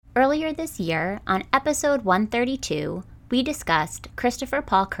Earlier this year, on episode 132, we discussed Christopher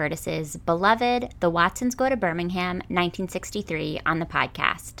Paul Curtis's beloved The Watsons Go to Birmingham, 1963 on the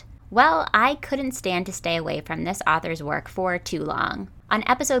podcast. Well, I couldn't stand to stay away from this author's work for too long. On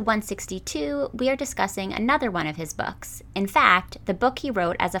episode 162, we are discussing another one of his books. In fact, the book he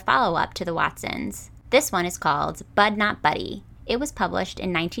wrote as a follow-up to The Watsons. This one is called Bud Not Buddy. It was published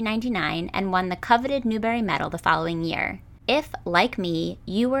in 1999 and won the coveted Newbery Medal the following year. If, like me,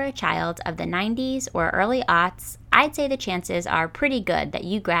 you were a child of the 90s or early aughts, I'd say the chances are pretty good that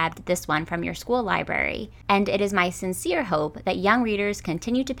you grabbed this one from your school library, and it is my sincere hope that young readers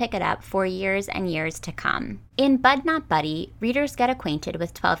continue to pick it up for years and years to come. In Bud Not Buddy, readers get acquainted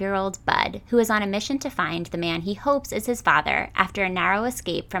with 12-year-old Bud, who is on a mission to find the man he hopes is his father after a narrow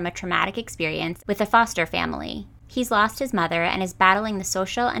escape from a traumatic experience with a foster family. He's lost his mother and is battling the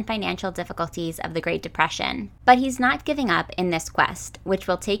social and financial difficulties of the Great Depression. But he's not giving up in this quest, which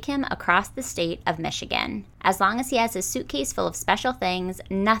will take him across the state of Michigan. As long as he has his suitcase full of special things,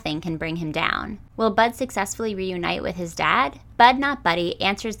 nothing can bring him down. Will Bud successfully reunite with his dad? Bud Not Buddy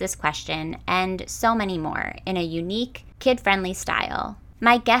answers this question and so many more in a unique, kid-friendly style.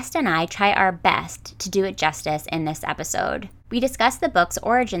 My guest and I try our best to do it justice in this episode. We discuss the book's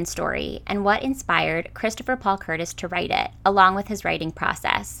origin story and what inspired Christopher Paul Curtis to write it, along with his writing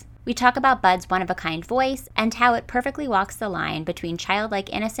process. We talk about Bud's one-of-a-kind voice and how it perfectly walks the line between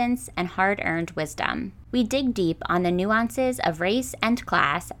childlike innocence and hard-earned wisdom. We dig deep on the nuances of race and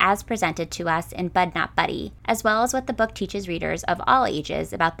class as presented to us in Bud Not Buddy, as well as what the book teaches readers of all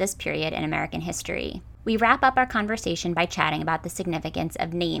ages about this period in American history. We wrap up our conversation by chatting about the significance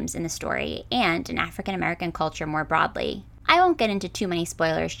of names in the story and in African American culture more broadly. I won't get into too many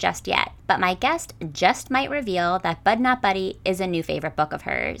spoilers just yet, but my guest just might reveal that Bud Not Buddy is a new favorite book of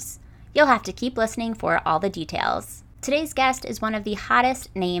hers. You'll have to keep listening for all the details. Today's guest is one of the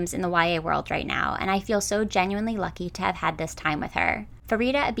hottest names in the YA world right now, and I feel so genuinely lucky to have had this time with her.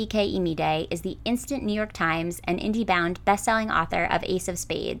 Faridah Àbíké-Íyímídé is the instant New York Times and IndieBound bestselling author of Ace of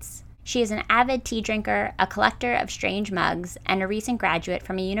Spades. She is an avid tea drinker, a collector of strange mugs, and a recent graduate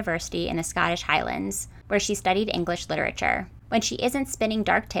from a university in the Scottish Highlands, where she studied English literature. When she isn't spinning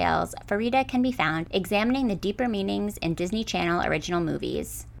dark tales, Faridah can be found examining the deeper meanings in Disney Channel original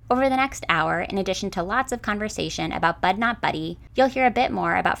movies. Over the next hour, in addition to lots of conversation about Bud Not Buddy, you'll hear a bit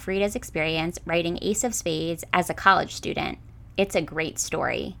more about Faridah's experience writing Ace of Spades as a college student. It's a great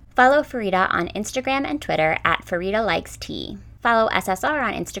story. Follow Faridah on Instagram and Twitter at FaridahLikesTea. Follow SSR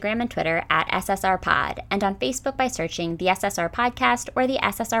on Instagram and Twitter at SSRPod, and on Facebook by searching the SSR Podcast or the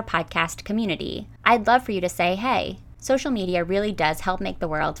SSR Podcast community. I'd love for you to say hey. Social media really does help make the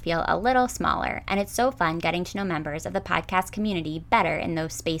world feel a little smaller, and it's so fun getting to know members of the podcast community better in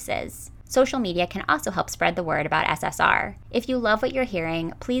those spaces. Social media can also help spread the word about SSR. If you love what you're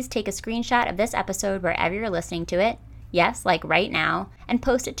hearing, please take a screenshot of this episode wherever you're listening to it, yes, like right now, and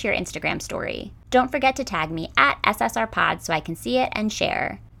post it to your Instagram story. Don't forget to tag me at SSRPod so I can see it and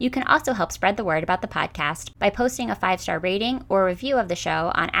share. You can also help spread the word about the podcast by posting a 5-star rating or review of the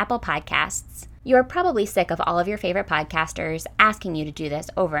show on Apple Podcasts. You are probably sick of all of your favorite podcasters asking you to do this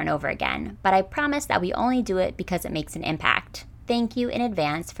over and over again, but I promise that we only do it because it makes an impact. Thank you in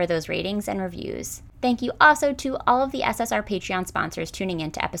advance for those ratings and reviews. Thank you also to all of the SSR Patreon sponsors tuning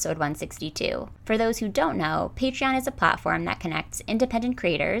in to episode 162. For those who don't know, Patreon is a platform that connects independent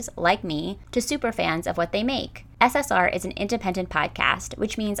creators, like me, to superfans of what they make. SSR is an independent podcast,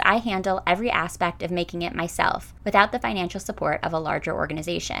 which means I handle every aspect of making it myself, without the financial support of a larger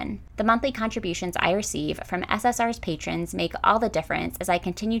organization. The monthly contributions I receive from SSR's patrons make all the difference as I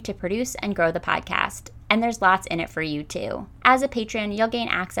continue to produce and grow the podcast. And there's lots in it for you too. As a patron, you'll gain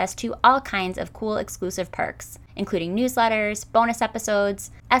access to all kinds of cool exclusive perks, including newsletters, bonus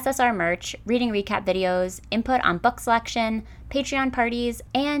episodes, SSR merch, reading recap videos, input on book selection, Patreon parties,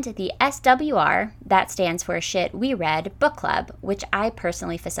 and the SWR, that stands for Shit We Read, book club, which I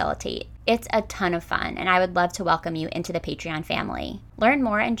personally facilitate. It's a ton of fun, and I would love to welcome you into the Patreon family. Learn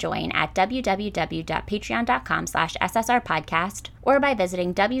more and join at www.patreon.com/ssrpodcast or by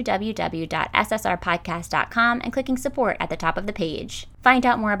visiting www.ssrpodcast.com and clicking support at the top of the page. Find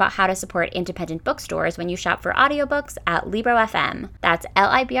out more about how to support independent bookstores when you shop for audiobooks at Libro.fm. That's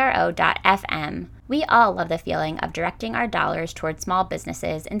libro.fm. We all love the feeling of directing our dollars toward small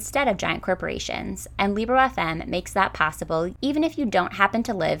businesses instead of giant corporations, and Libro.fm makes that possible even if you don't happen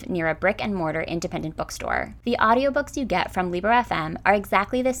to live near a brick-and-mortar independent bookstore. The audiobooks you get from Libro.fm are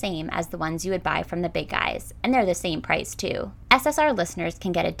exactly the same as the ones you would buy from the big guys, and they're the same price too. SSR listeners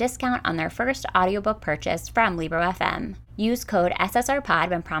can get a discount on their first audiobook purchase from Libro.fm. Use code SSRPOD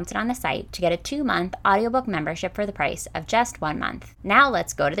when prompted on the site to get a 2-month audiobook membership for the price of just 1 month. Now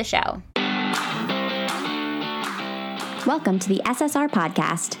let's go to the show. Welcome to the SSR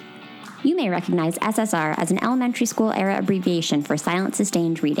podcast. You may recognize SSR as an elementary school era abbreviation for silent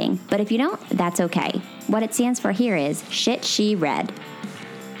sustained reading, but if you don't, that's okay. What it stands for here is Shit She Read.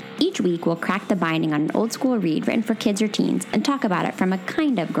 Each week, we'll crack the binding on an old school read written for kids or teens and talk about it from a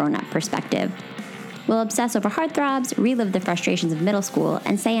kind of grown-up perspective. We'll obsess over heartthrobs, relive the frustrations of middle school,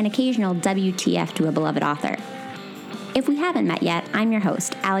 and say an occasional WTF to a beloved author. If we haven't met yet, I'm your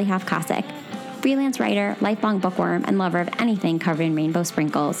host, Allie Hoff-Kosick, freelance writer, lifelong bookworm, and lover of anything covered in rainbow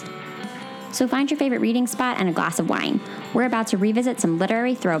sprinkles. So find your favorite reading spot and a glass of wine. We're about to revisit some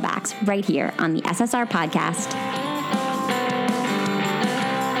literary throwbacks right here on the SSR podcast.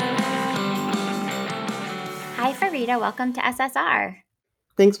 Hi, Faridah. Welcome to SSR.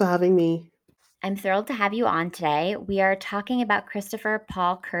 Thanks for having me. I'm thrilled to have you on today. We are talking about Christopher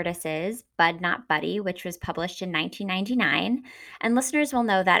Paul Curtis's Bud Not Buddy, which was published in 1999. And listeners will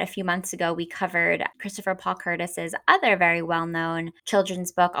know that a few months ago we covered Christopher Paul Curtis's other very well-known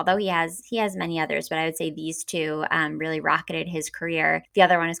children's book, although he has many others, but I would say these two really rocketed his career. The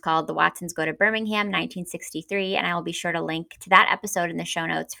other one is called The Watsons Go to Birmingham, 1963, and I will be sure to link to that episode in the show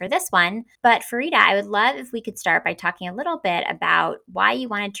notes for this one. But Faridah, I would love if we could start by talking a little bit about why you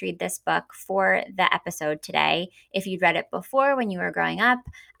wanted to read this book for the episode today, if you'd read it before when you were growing up,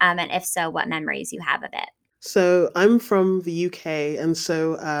 and if so, what memories you have of it. So I'm from the UK, and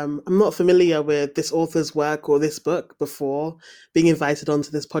so I'm not familiar with this author's work or this book before being invited onto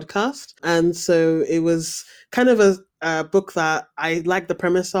this podcast. And so it was kind of a book that I like the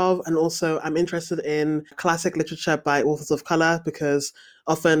premise of, and also I'm interested in classic literature by authors of color, because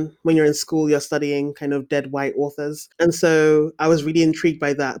often when you're in school, you're studying kind of dead white authors. And so I was really intrigued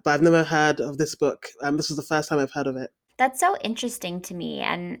by that, but I've never heard of this book. This was the first time I've heard of it. That's so interesting to me.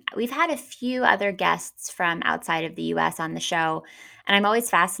 And we've had a few other guests from outside of the US on the show. And I'm always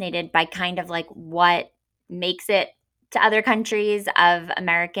fascinated by kind of like what makes it to other countries of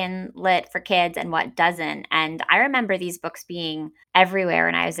American lit for kids and what doesn't. And I remember these books being everywhere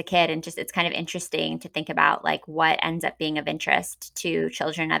when I was a kid. And just it's kind of interesting to think about like what ends up being of interest to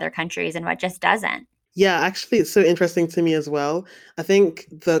children in other countries and what just doesn't. Yeah, actually, it's so interesting to me as well. I think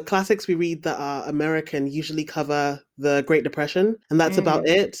the classics we read that are American usually cover the Great Depression, and that's about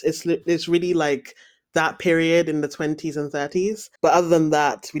it. It's really like that period in the 20s and 30s. But other than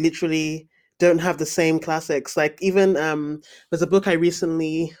that, we literally don't have the same classics. Like even there's a book I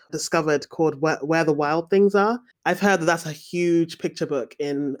recently discovered called Where the Wild Things Are. I've heard that that's a huge picture book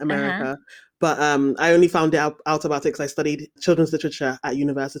in America. But I only found out about it because I studied children's literature at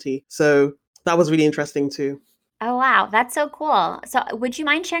university. So that was really interesting too. Oh, wow. That's so cool. So would you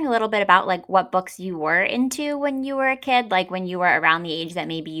mind sharing a little bit about like what books you were into when you were a kid, like when you were around the age that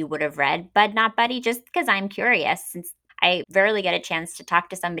maybe you would have read Bud Not Buddy? Just because I'm curious, since I rarely get a chance to talk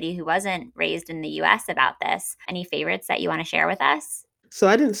to somebody who wasn't raised in the US about this. Any favorites that you want to share with us? So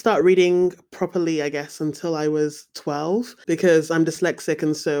I didn't start reading properly, I guess, until I was 12 because I'm dyslexic.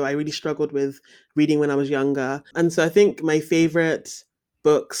 And so I really struggled with reading when I was younger. And so I think my favorite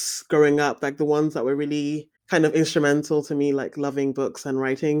books growing up, like the ones that were really kind of instrumental to me, like loving books and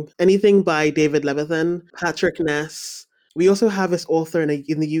writing, anything by David Levithan, Patrick Ness. We also have this author in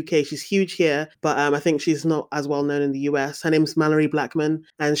the UK. She's huge here, but I think she's not as well known in the US. Her name's Mallory Blackman,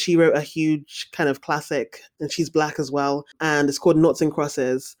 and she wrote a huge kind of classic, and she's Black as well, and it's called Noughts and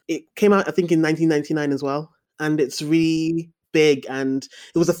Crosses. It came out, I think, in 1999 as well, and it's really big, and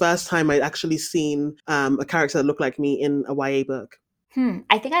it was the first time I'd actually seen a character that looked like me in a YA book.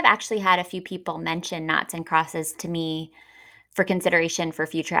 I think I've actually had a few people mention Noughts and Crosses to me for consideration for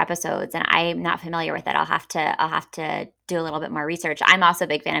future episodes, and I'm not familiar with it. I'll have to do a little bit more research. I'm also a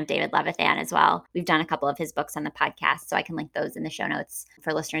big fan of David Levithan as well. We've done a couple of his books on the podcast, so I can link those in the show notes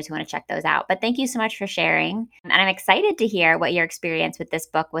for listeners who want to check those out. But thank you so much for sharing. And I'm excited to hear what your experience with this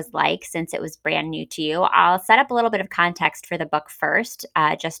book was like since it was brand new to you. I'll set up a little bit of context for the book first,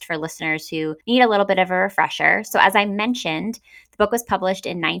 just for listeners who need a little bit of a refresher. So as I mentioned, the book was published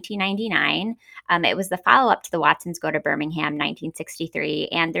in 1999. It was the follow-up to The Watsons Go to Birmingham, 1963.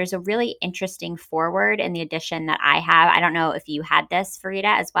 And there's a really interesting foreword in the edition that I have. I don't know if you had this,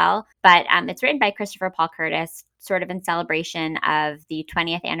 Faridah, as well, but it's written by Christopher Paul Curtis, sort of in celebration of the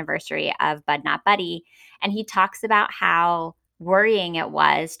 20th anniversary of Bud Not Buddy. And he talks about how worrying it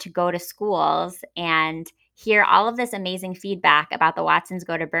was to go to schools and hear all of this amazing feedback about the Watsons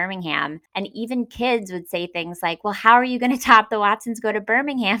Go to Birmingham. And even kids would say things like, well, how are you going to top the Watsons Go to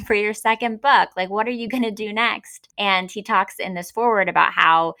Birmingham for your second book? Like, what are you going to do next? And he talks in this foreword about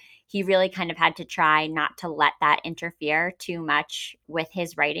how he really kind of had to try not to let that interfere too much with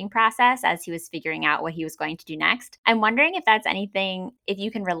his writing process as he was figuring out what he was going to do next. I'm wondering if that's anything, if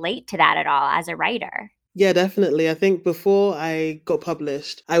you can relate to that at all as a writer. Yeah, definitely. I think before I got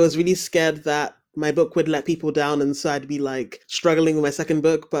published, I was really scared that my book would let people down. And so I'd be like struggling with my second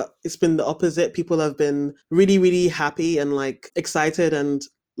book. But it's been the opposite. People have been really, really happy and like excited and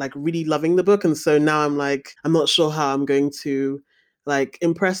like really loving the book. And so now I'm like, I'm not sure how I'm going to like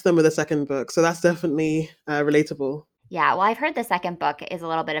impress them with a second book. So that's definitely relatable. Yeah, well, I've heard the second book is a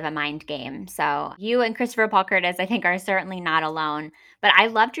little bit of a mind game. So you and Christopher Paul Curtis, I think, are certainly not alone. But I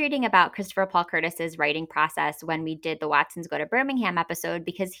loved reading about Christopher Paul Curtis's writing process when we did the Watsons Go to Birmingham episode,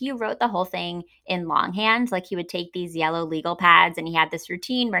 because he wrote the whole thing in longhand. Like, he would take these yellow legal pads and he had this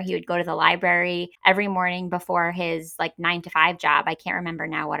routine where he would go to the library every morning before his like 9 to 5 job. I can't remember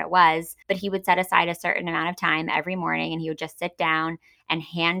now what it was, but he would set aside a certain amount of time every morning and he would just sit down and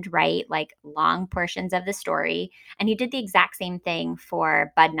handwrite like long portions of the story. And he did the exact same thing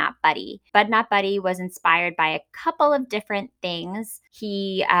for Bud Not Buddy. Bud Not Buddy was inspired by a couple of different things.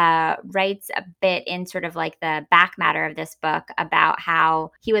 He writes a bit in sort of like the back matter of this book about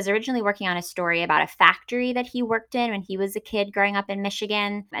how he was originally working on a story about a factory that he worked in when he was a kid growing up in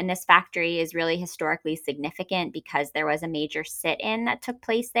Michigan. And this factory is really historically significant because there was a major sit-in that took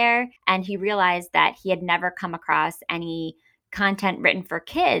place there. And he realized that he had never come across any content written for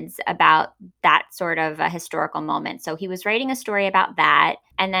kids about that sort of a historical moment. So he was writing a story about that.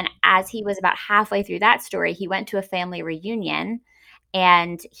 And then as he was about halfway through that story, he went to a family reunion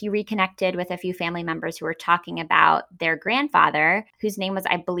and he reconnected with a few family members who were talking about their grandfather, whose name was,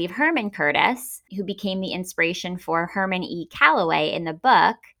 I believe, Herman Curtis, who became the inspiration for Herman E. Calloway in the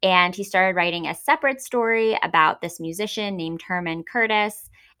book. And he started writing a separate story about this musician named Herman Curtis.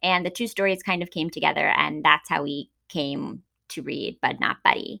 And the two stories kind of came together, and that's how we came to read Bud Not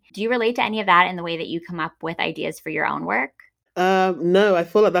Buddy. Do you relate to any of that in the way that you come up with ideas for your own work? No, I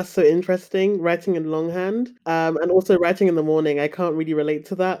feel like that's so interesting, writing in longhand, and also writing in the morning. I can't really relate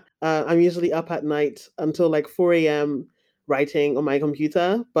to that. I'm usually up at night until like 4 a.m. writing on my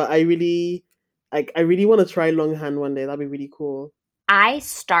computer, but I really want to try longhand one day. That'd be really cool. I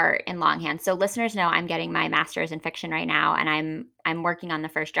start in longhand. So listeners know I'm getting my master's in fiction right now, and I'm working on the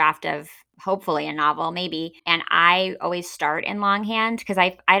first draft of hopefully a novel, maybe. And I always start in longhand because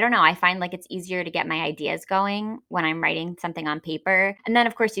I don't know, I find like it's easier to get my ideas going when I'm writing something on paper. And then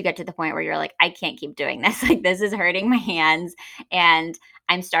of course you get to the point where you're like, I can't keep doing this. Like, this is hurting my hands. And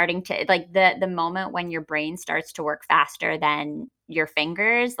I'm starting to like the moment when your brain starts to work faster than your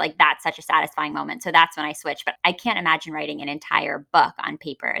fingers, like that's such a satisfying moment. So that's when I switch. But I can't imagine writing an entire book on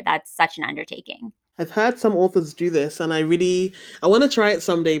paper. That's such an undertaking. I've heard some authors do this, and I want to try it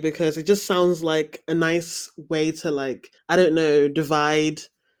someday because it just sounds like a nice way to like, I don't know, divide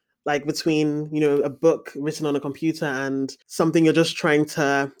like between a book written on a computer and something you're just trying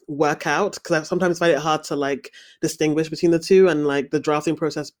to work out, because I sometimes find it hard to like distinguish between the two, and like the drafting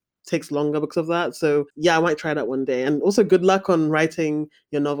process takes longer because of that. So yeah, I might try that one day. And also good luck on writing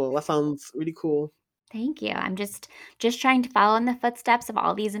your novel. That sounds really cool. Thank you. I'm just trying to follow in the footsteps of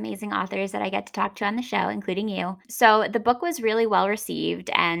all these amazing authors that I get to talk to on the show, including you. So the book was really well received,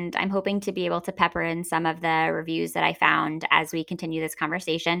 and I'm hoping to be able to pepper in some of the reviews that I found as we continue this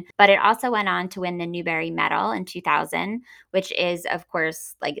conversation. But it also went on to win the Newbery Medal in 2000, which is, of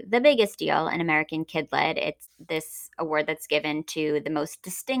course, like the biggest deal in American kid lit. It's this award that's given to the most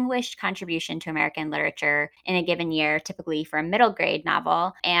distinguished contribution to American literature in a given year, typically for a middle grade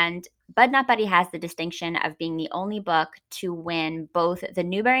novel. And Bud Not Buddy has the distinction of being the only book to win both the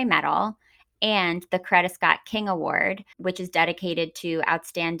Newbery Medal and the Coretta Scott King Award, which is dedicated to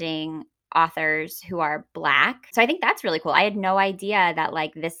outstanding authors who are Black. So I think that's really cool. I had no idea that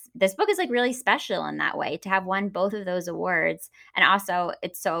like this book is like really special in that way to have won both of those awards. And also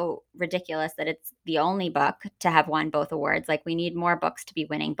it's so ridiculous that it's the only book to have won both awards. Like, we need more books to be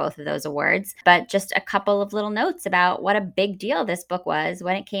winning both of those awards. But just a couple of little notes about what a big deal this book was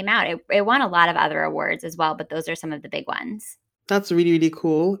when it came out. It won a lot of other awards as well, but those are some of the big ones. That's really, really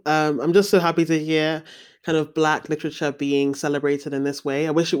cool. I'm just so happy to hear kind of Black literature being celebrated in this way.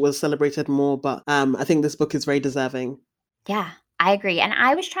 I wish it was celebrated more, but I think this book is very deserving. Yeah, I agree. And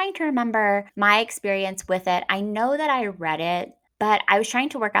I was trying to remember my experience with it. I know that I read it, but I was trying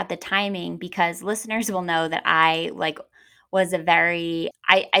to work out the timing because listeners will know that I like was a very,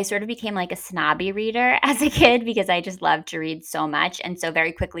 I sort of became like a snobby reader as a kid because I just loved to read so much. And so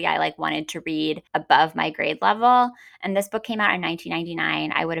very quickly I like wanted to read above my grade level. And this book came out in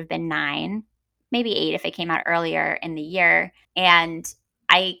 1999. I would have been 9, maybe 8 if it came out earlier in the year. And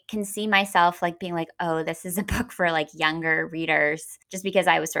I can see myself like being like, oh, this is a book for like younger readers, just because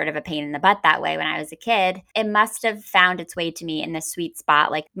I was sort of a pain in the butt that way when I was a kid. It must have found its way to me in this sweet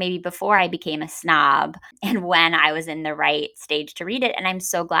spot, like maybe before I became a snob and when I was in the right stage to read it. And I'm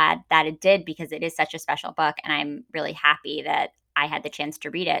so glad that it did, because it is such a special book. And I'm really happy that I had the chance to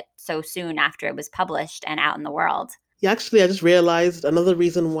read it so soon after it was published and out in the world. Yeah, actually, I just realized another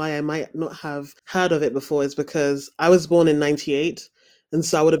reason why I might not have heard of it before is because I was born in 98, and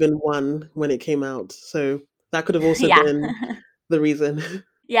so I would have been 1 when it came out. So that could have also Yeah. been the reason.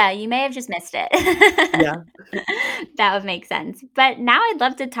 Yeah, you may have just missed it. Yeah. That would make sense. But now I'd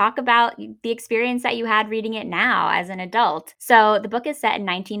love to talk about the experience that you had reading it now as an adult. So the book is set in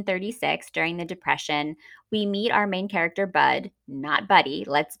 1936 during the Depression. We meet our main character, Bud, not Buddy.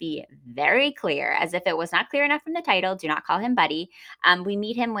 Let's be very clear, as if it was not clear enough from the title. Do not call him Buddy. We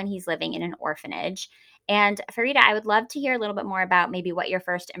meet him when he's living in an orphanage. And Faridah, I would love to hear a little bit more about maybe what your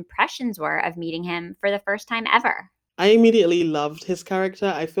first impressions were of meeting him for the first time ever. I immediately loved his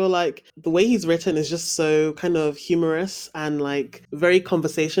character. I feel like the way he's written is just so kind of humorous and like very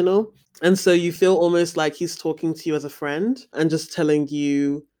conversational. And so you feel almost like he's talking to you as a friend and just telling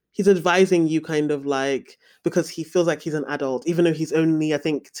you, he's advising you kind of like, because he feels like he's an adult, even though he's only, I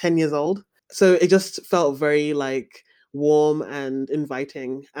think, 10 years old. So it just felt very like warm and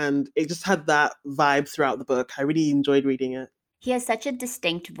inviting. And it just had that vibe throughout the book. I really enjoyed reading it. He has such a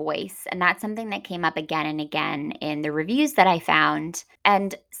distinct voice, and that's something that came up again and again in the reviews that I found.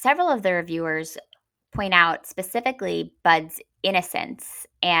 And several of the reviewers point out specifically Bud's innocence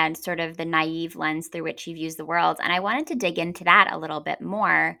and sort of the naive lens through which he views the world. And I wanted to dig into that a little bit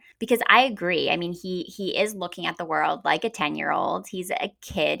more because I agree. I mean, he is looking at the world like a 10-year-old. He's a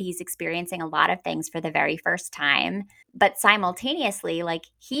kid. He's experiencing a lot of things for the very first time. But simultaneously, like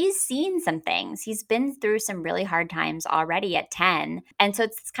he's seen some things. He's been through some really hard times already at 10. And so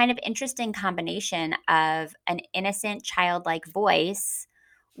it's this kind of interesting combination of an innocent, childlike voice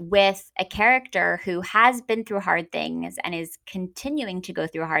with a character who has been through hard things and is continuing to go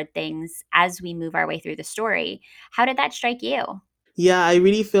through hard things as we move our way through the story. How did that strike you? Yeah, I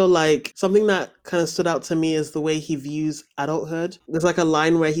really feel like something that kind of stood out to me is the way he views adulthood. There's like a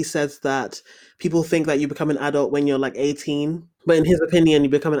line where he says that people think that you become an adult when you're like 18. But in his opinion, you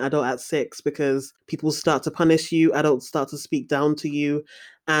become an adult at 6 because people start to punish you, adults start to speak down to you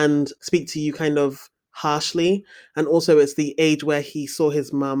and speak to you kind of harshly. And also, it's the age where he saw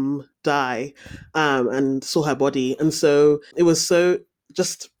his mum die and saw her body. And so it was so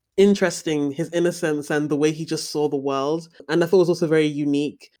just interesting, his innocence and the way he just saw the world. And I thought it was also very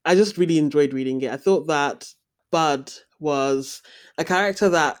unique. I just really enjoyed reading it. I thought that Bud was a character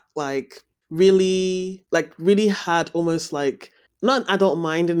that really had almost like not an adult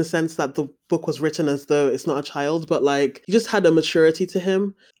mind in the sense that the book was written as though it's not a child, but like he just had a maturity to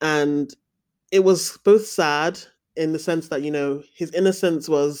him. And it was both sad in the sense that, his innocence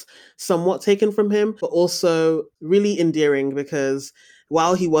was somewhat taken from him, but also really endearing because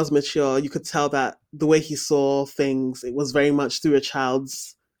while he was mature, you could tell that the way he saw things, it was very much through a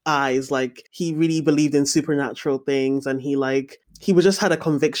child's eyes. Like he really believed in supernatural things and he just had a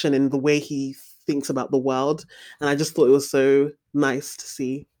conviction in the way he thinks about the world. And I just thought it was so nice to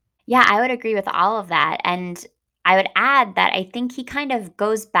see. Yeah, I would agree with all of that. And I would add that I think he kind of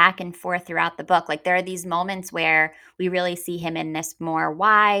goes back and forth throughout the book. Like there are these moments where we really see him in this more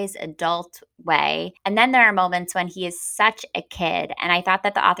wise, adult way. And then there are moments when he is such a kid. And I thought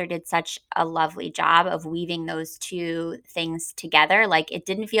that the author did such a lovely job of weaving those two things together. Like it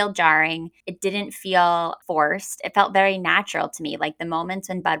didn't feel jarring, it didn't feel forced. It felt very natural to me. Like the moments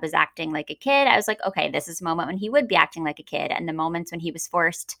when Bud was acting like a kid, I was like, okay, this is a moment when he would be acting like a kid. And the moments when he was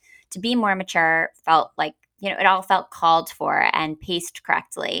forced to be more mature felt like, it all felt called for and paced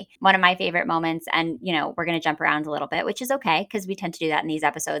correctly. One of my favorite moments, and, we're going to jump around a little bit, which is okay because we tend to do that in these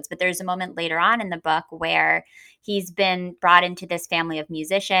episodes. But there's a moment later on in the book where he's been brought into this family of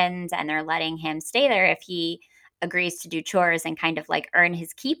musicians and they're letting him stay there if he agrees to do chores and kind of like earn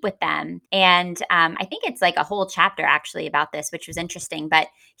his keep with them. And I think it's like a whole chapter actually about this, which was interesting. But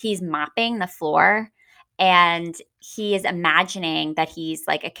he's mopping the floor and he is imagining that he's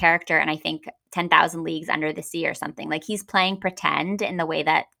like a character and I think 10,000 Leagues Under the Sea or something. Like he's playing pretend in the way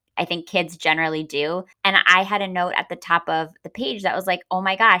that I think kids generally do. And I had a note at the top of the page that was like, oh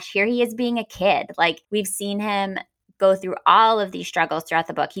my gosh, here he is being a kid. Like we've seen him go through all of these struggles throughout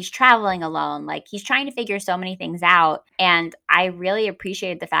the book. He's traveling alone. Like, he's trying to figure so many things out. And I really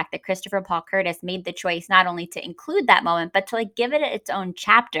appreciated the fact that Christopher Paul Curtis made the choice not only to include that moment, but to like give it its own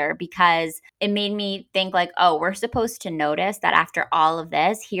chapter, because it made me think like, oh, we're supposed to notice that after all of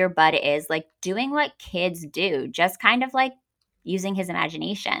this, here Bud is like doing what kids do, just kind of like using his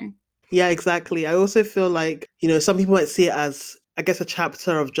imagination. Yeah, exactly. I also feel like, some people might see it as, I guess, a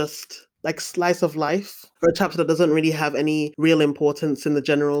chapter of just like slice of life, or a chapter that doesn't really have any real importance in the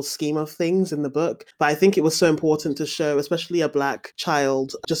general scheme of things in the book. But I think it was so important to show, especially a Black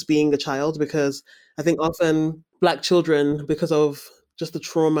child just being a child, because I think often Black children, because of just the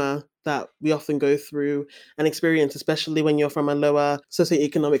trauma that we often go through and experience, especially when you're from a lower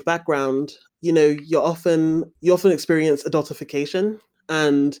socioeconomic background, you often experience adultification.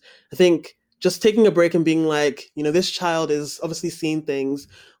 And I think just taking a break and being like, this child is obviously seeing things,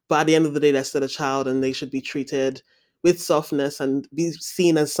 but at the end of the day, they're still a child and they should be treated with softness and be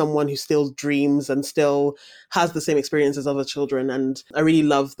seen as someone who still dreams and still has the same experience as other children. And I really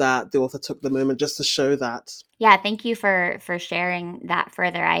love that the author took the moment just to show that. Yeah, thank you for sharing that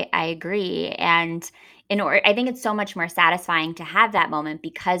further. I agree. And I think it's so much more satisfying to have that moment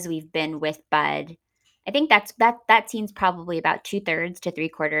because we've been with Bud. I think that scene's probably about 2/3 to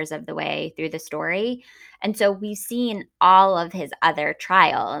 3/4 of the way through the story. And so we've seen all of his other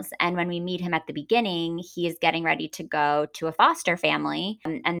trials. And when we meet him at the beginning, he is getting ready to go to a foster family.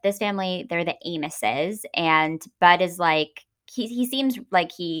 And this family, they're the Amoses. And Bud is like, he seems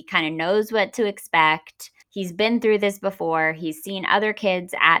like he kind of knows what to expect. He's been through this before. He's seen other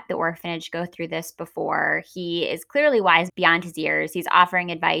kids at the orphanage go through this before. He is clearly wise beyond his years. He's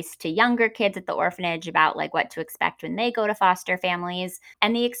offering advice to younger kids at the orphanage about like what to expect when they go to foster families.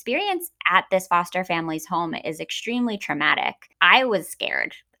 And the experience at this foster family's home is extremely traumatic. I was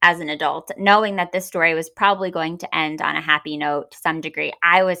scared as an adult, knowing that this story was probably going to end on a happy note to some degree.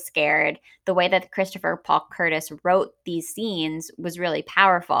 I was scared. The way that Christopher Paul Curtis wrote these scenes was really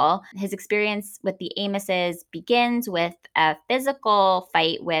powerful. His experience with the Amoses begins with a physical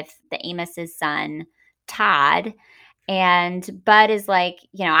fight with the Amoses' son, Todd. And Bud is like,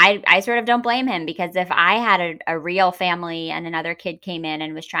 I sort of don't blame him, because if I had a real family and another kid came in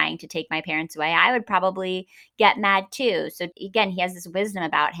and was trying to take my parents away, I would probably get mad too. So again, he has this wisdom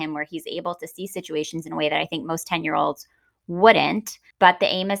about him where he's able to see situations in a way that I think most 10-year-olds wouldn't. But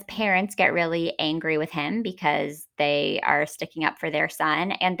the Amos parents get really angry with him because they are sticking up for their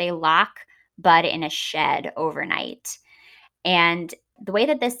son, and they lock Bud in a shed overnight. And the way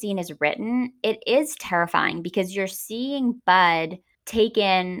that this scene is written, it is terrifying because you're seeing Bud take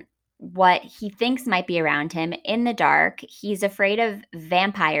in what he thinks might be around him in the dark. He's afraid of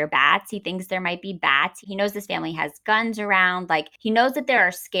vampire bats. He thinks there might be bats. He knows this family has guns around. Like, he knows that there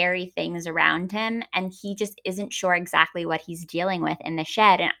are scary things around him, and he just isn't sure exactly what he's dealing with in the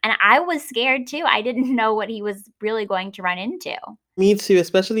shed. And I was scared too. I didn't know what he was really going to run into. Me too,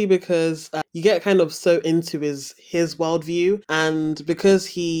 especially because you get kind of so into his worldview, and because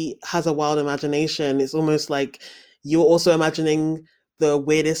he has a wild imagination, it's almost like you're also imagining the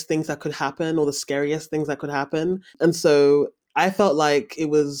weirdest things that could happen or the scariest things that could happen. And so I felt like it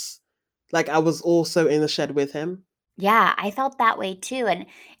was like I was also in the shed with him. Yeah, I felt that way too. And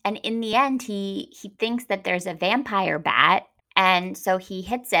in the end, he thinks that there's a vampire bat, and so he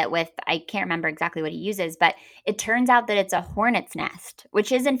hits it with, I can't remember exactly what he uses, but it turns out that it's a hornet's nest,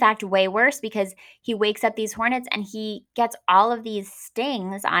 which is in fact way worse, because he wakes up these hornets and he gets all of these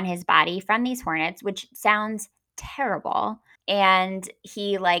stings on his body from these hornets, which sounds terrible. And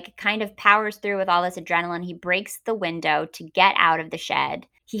he like kind of powers through with all this adrenaline. He breaks the window to get out of the shed.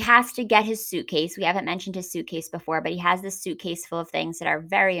 He has to get his suitcase. We haven't mentioned his suitcase before, but he has this suitcase full of things that are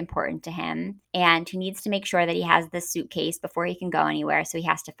very important to him. And he needs to make sure that he has this suitcase before he can go anywhere. So he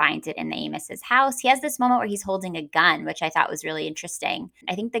has to find it in the Amos's house. He has this moment where he's holding a gun, which I thought was really interesting.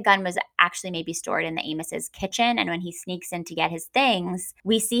 I think the gun was actually maybe stored in the Amos's kitchen. And when he sneaks in to get his things,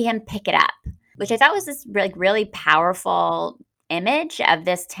 we see him pick it up, which I thought was this really powerful image of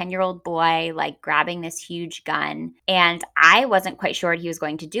this 10-year-old boy like grabbing this huge gun. And I wasn't quite sure what he was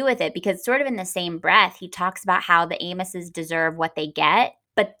going to do with it, because sort of in the same breath, he talks about how the Amoses deserve what they get.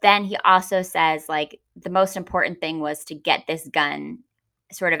 But then he also says like the most important thing was to get this gun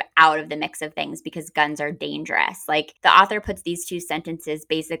sort of out of the mix of things because guns are dangerous. Like, the author puts these two sentences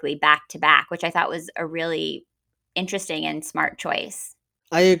basically back to back, which I thought was a really interesting and smart choice.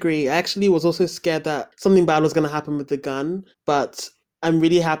 I agree. I actually was also scared that something bad was going to happen with the gun, but I'm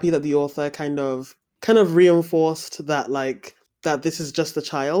really happy that the author kind of reinforced that that this is just a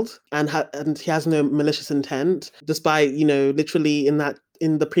child, and he has no malicious intent, despite literally in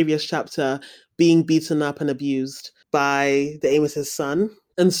the previous chapter being beaten up and abused. by the Amos's son.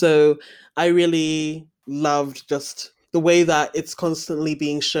 And so I really loved just the way that it's constantly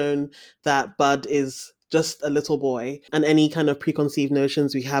being shown that Bud is just a little boy, and any kind of preconceived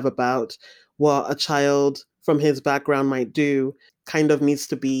notions we have about what a child from his background might do kind of needs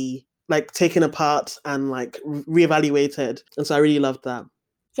to be like taken apart and like reevaluated. And so I really loved that.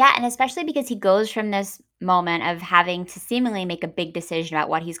 Yeah, and especially because he goes from this moment of having to seemingly make a big decision about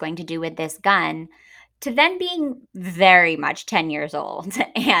what he's going to do with this gun to then being very much 10 years old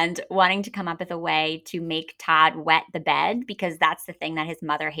and wanting to come up with a way to make Todd wet the bed because that's the thing that his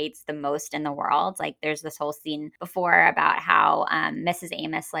mother hates the most in the world. Like there's this whole scene before about how Mrs.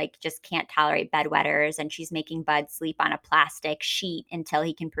 Amos like just can't tolerate bedwetters and she's making Bud sleep on a plastic sheet until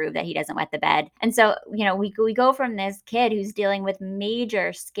he can prove that he doesn't wet the bed. And so, we go from this kid who's dealing with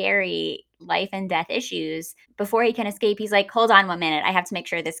major scary life and death issues before he can escape. He's like, hold on 1 minute. I have to make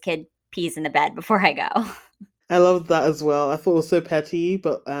sure this kid pees in the bed before I go. I loved that as well. I thought it was so petty,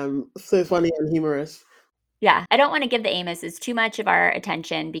 but so funny and humorous. Yeah, I don't want to give the Amoses too much of our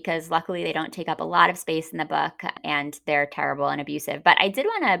attention because luckily they don't take up a lot of space in the book and they're terrible and abusive. But I did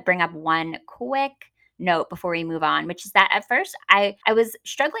want to bring up one quick note before we move on, which is that at first I was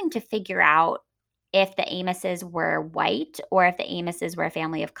struggling to figure out if the Amoses were white or if the Amoses were a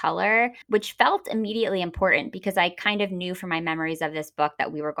family of color, which felt immediately important because I kind of knew from my memories of this book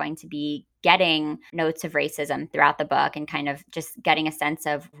that we were going to be getting notes of racism throughout the book and kind of just getting a sense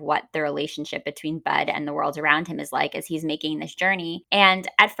of what the relationship between Bud and the world around him is like as he's making this journey. And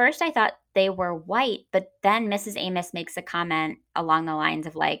at first I thought they were white, but then Mrs. Amos makes a comment along the lines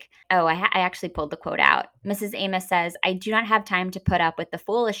of like, oh, I actually pulled the quote out. Mrs. Amos says, I do not have time to put up with the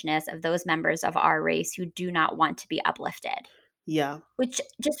foolishness of those members of our race who do not want to be uplifted. Yeah. Which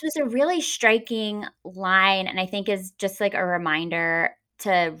just was a really striking line, and I think is just, like, a reminder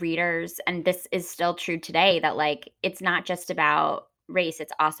to readers, and this is still true today, that, like, it's not just about race,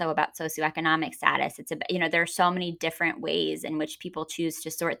 it's also about socioeconomic status. It's there are so many different ways in which people choose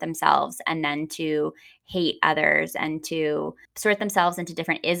to sort themselves and then to hate others and to sort themselves into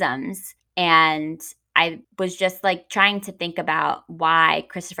different isms, and I was just like trying to think about why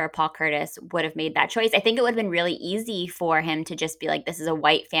Christopher Paul Curtis would have made that choice. I think it would have been really easy for him to just be like, this is a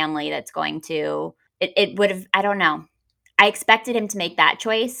white family that's going to, it would have, I don't know. I expected him to make that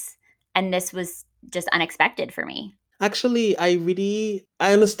choice. And this was just unexpected for me. Actually, I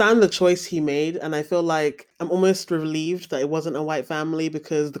understand the choice he made, and I feel like I'm almost relieved that it wasn't a white family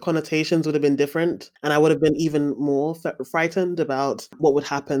because the connotations would have been different, and I would have been even more frightened about what would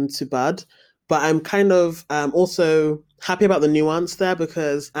happen to Bud. But I'm kind of also happy about the nuance there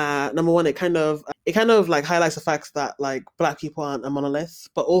because number one, it kind of like highlights the fact that like Black people aren't a monolith,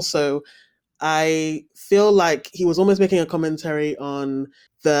 but also I feel like he was almost making a commentary on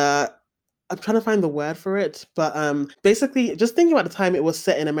the I'm trying to find the word for it, but basically, just thinking about the time it was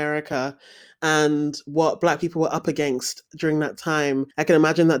set in America and what Black people were up against during that time, I can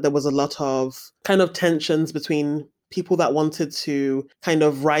imagine that there was a lot of kind of tensions between people that wanted to kind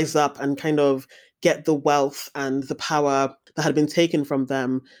of rise up and kind of get the wealth and the power that had been taken from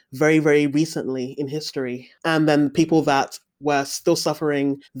them very, very recently in history, and then people that were still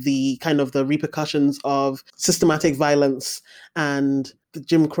suffering the kind of the repercussions of systematic violence and the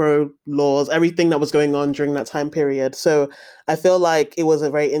Jim Crow laws, everything that was going on during that time period. So I feel like it was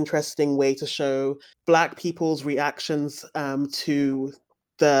a very interesting way to show Black people's reactions to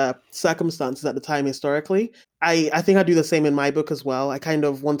the circumstances at the time historically. I think I do the same in my book as well. I kind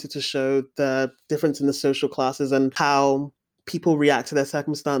of wanted to show the difference in the social classes and how people react to their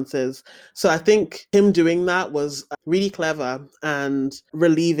circumstances. So I think him doing that was really clever and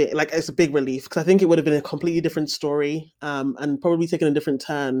relieving. Like it's a big relief because I think it would have been a completely different story and probably taken a different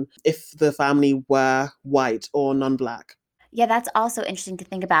turn if the family were white or non-Black. Yeah, that's also interesting to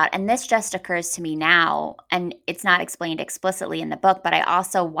think about. And this just occurs to me now, and it's not explained explicitly in the book, but I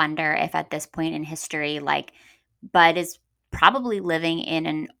also wonder if at this point in history, like Bud is probably living in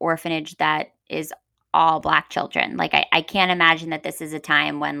an orphanage that is all Black children. Like, I can't imagine that this is a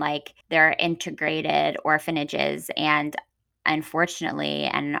time when, like, there are integrated orphanages. And unfortunately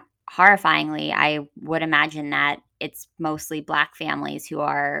and horrifyingly, I would imagine that it's mostly Black families who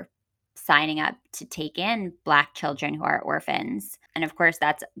are signing up to take in Black children who are orphans. And of course,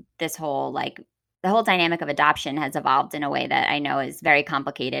 that's this whole like the whole dynamic of adoption has evolved in a way that I know is very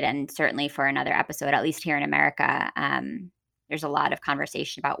complicated. And certainly for another episode, at least here in America, there's a lot of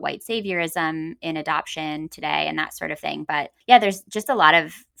conversation about white saviorism in adoption today and that sort of thing. But yeah, there's just a lot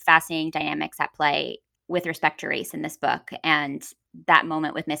of fascinating dynamics at play with respect to race in this book. And that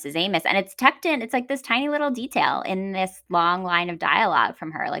moment with Mrs. Amos. And it's tucked in, it's like this tiny little detail in this long line of dialogue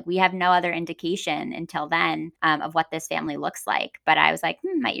from her. Like we have no other indication until then of what this family looks like. But I was like,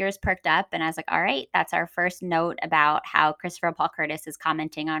 my ears perked up and I was like, all right, that's our first note about how Christopher Paul Curtis is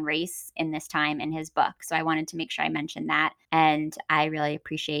commenting on race in this time in his book. So I wanted to make sure I mentioned that. And I really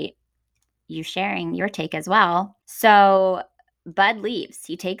appreciate you sharing your take as well. So Bud leaves.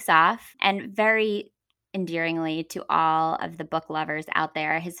 He takes off, and very endearingly to all of the book lovers out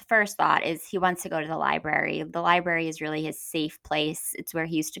there, his first thought is he wants to go to the library. The library is really his safe place. It's where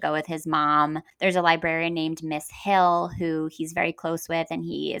he used to go with his mom. There's a librarian named Miss Hill who he's very close with, and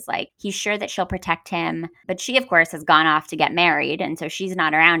he is like, he's sure that she'll protect him. But she, of course, has gone off to get married, and so she's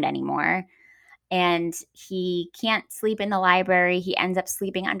not around anymore. And he can't sleep in the library. He ends up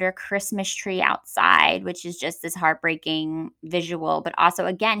sleeping under a Christmas tree outside, which is just this heartbreaking visual. But also,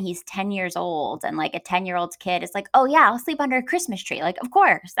 again, he's 10 years old, and like a 10-year-old kid is like, oh, yeah, I'll sleep under a Christmas tree. Like, of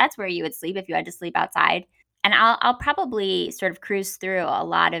course, that's where you would sleep if you had to sleep outside. And I'll probably sort of cruise through a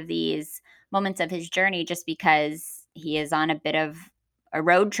lot of these moments of his journey just because he is on a bit of a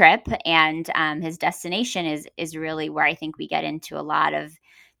road trip, and his destination is really where I think we get into a lot of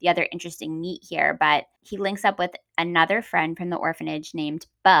the other interesting meat here. But he links up with another friend from the orphanage named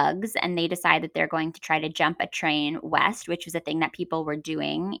Bugs, and they decide that they're going to try to jump a train west, which was a thing that people were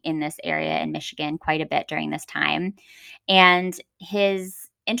doing in this area in Michigan quite a bit during this time. And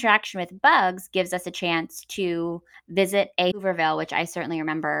his interaction with Bugs gives us a chance to visit a Hooverville, which I certainly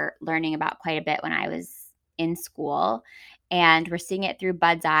remember learning about quite a bit when I was in school. And we're seeing it through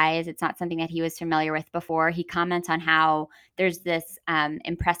Bud's eyes. It's not something that he was familiar with before. He comments on how there's this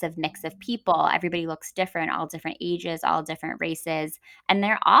impressive mix of people. Everybody looks different, all different ages, all different races. And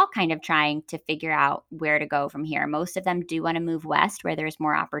they're all kind of trying to figure out where to go from here. Most of them do want to move west where there's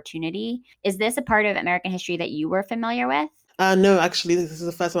more opportunity. Is this a part of American history that you were familiar with? No, actually, this is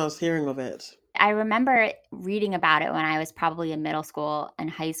the first time I was hearing of it. I remember reading about it when I was probably in middle school and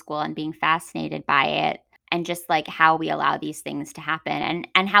high school and being fascinated by it, and just like how we allow these things to happen,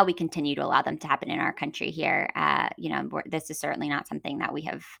 and how we continue to allow them to happen in our country here. This is certainly not something that we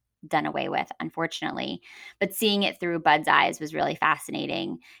have done away with, unfortunately. But seeing it through Bud's eyes was really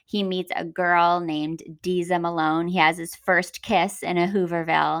fascinating. He meets a girl named Deeza Malone. He has his first kiss in a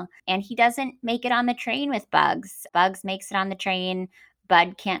Hooverville, and he doesn't make it on the train with Bugs. Bugs makes it on the train.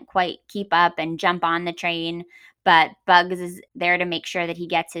 Bud can't quite keep up and jump on the train, but Bugs is there to make sure that he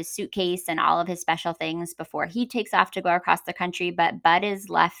gets his suitcase and all of his special things before he takes off to go across the country. But Bud is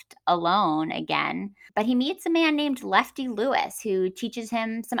left alone again. But he meets a man named Lefty Lewis who teaches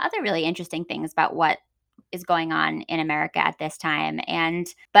him some other really interesting things about what is going on in America at this time. And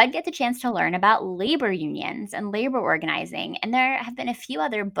Bud gets a chance to learn about labor unions and labor organizing. And there have been a few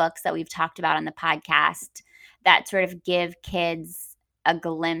other books that we've talked about on the podcast that sort of give kids a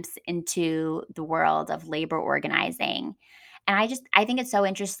glimpse into the world of labor organizing. And I think it's so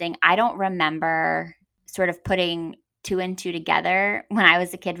interesting. I don't remember sort of putting two and two together when I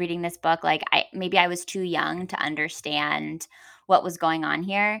was a kid reading this book. Like maybe I was too young to understand what was going on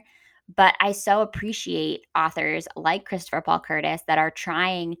here. But I so appreciate authors like Christopher Paul Curtis that are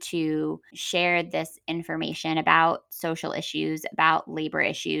trying to share this information about social issues, about labor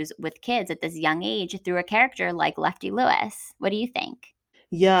issues with kids at this young age through a character like Lefty Lewis. What do you think?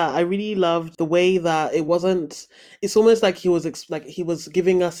 Yeah, I really loved the way that it's almost like like he was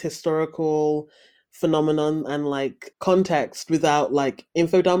giving us historical phenomenon and like context without like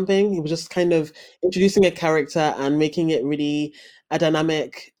info dumping. He was just kind of introducing a character and making it really a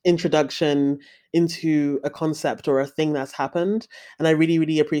dynamic introduction into a concept or a thing that's happened. And I really,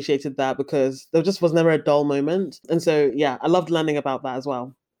 really appreciated that because there just was never a dull moment. And so, yeah, I loved learning about that as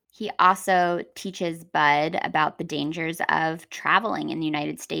well. He also teaches Bud about the dangers of traveling in the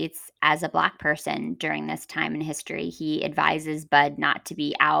United States as a Black person during this time in history. He advises Bud not to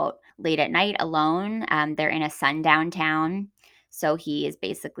be out late at night alone. They're in a sundown town. So he is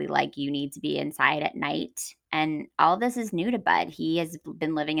basically like, you need to be inside at night. And all this is new to Bud. He has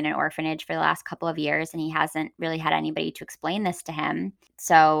been living in an orphanage for the last couple of years, and he hasn't really had anybody to explain this to him.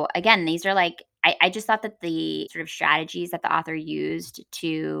 So again, these are like, I just thought that the sort of strategies that the author used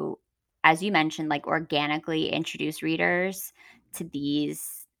to, as you mentioned, like organically introduce readers to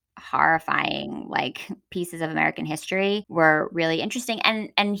these horrifying like pieces of American history were really interesting.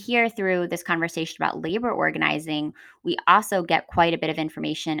 And here through this conversation about labor organizing, we also get quite a bit of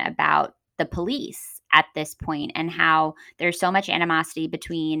information about the police at this point and how there's so much animosity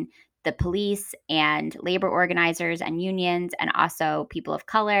between the police and labor organizers and unions and also people of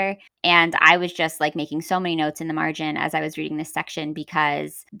color. And I was just like making so many notes in the margin as I was reading this section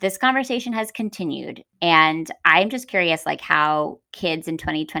because this conversation has continued. And I'm just curious like how kids in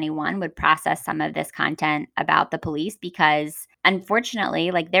 2021 would process some of this content about the police because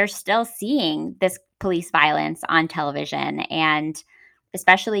unfortunately, like they're still seeing this police violence on television and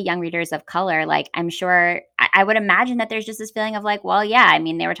especially young readers of color, like I'm sure I would imagine that there's just this feeling of like, well, yeah, I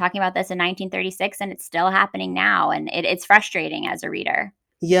mean, they were talking about this in 1936 and it's still happening now. And it's frustrating as a reader.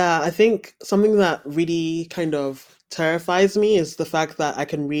 Yeah, I think something that really kind of terrifies me is the fact that I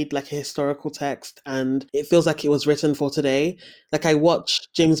can read like a historical text and it feels like it was written for today. Like I watch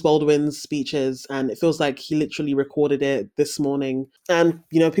James Baldwin's speeches and it feels like he literally recorded it this morning. And,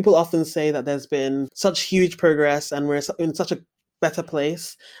 people often say that there's been such huge progress and we're in such a better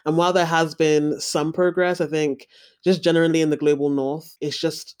place. And while there has been some progress, I think just generally in the global north, it's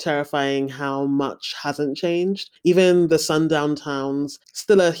just terrifying how much hasn't changed. Even the sundown towns,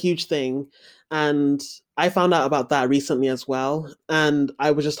 still a huge thing. And I found out about that recently as well. And I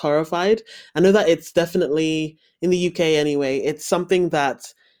was just horrified. I know that it's definitely, in the UK anyway, it's something that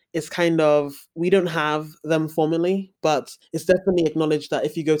is kind of, we don't have them formally, but it's definitely acknowledged that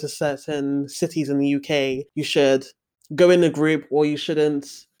if you go to certain cities in the UK, you should go in a group or you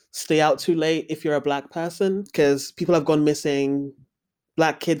shouldn't stay out too late if you're a Black person because people have gone missing,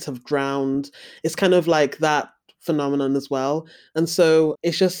 Black kids have drowned. It's kind of like that phenomenon as well. And so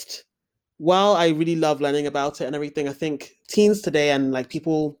it's just, while I really love learning about it and everything, I think teens today and like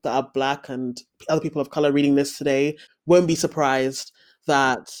people that are Black and other people of color reading this today won't be surprised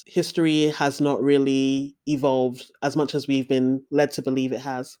that history has not really evolved as much as we've been led to believe it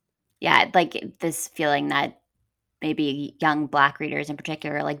has. Yeah, like this feeling that maybe young Black readers in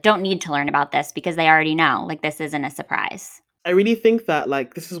particular like don't need to learn about this because they already know. Like this isn't a surprise. I really think that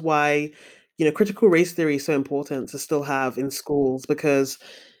like this is why, critical race theory is so important to still have in schools because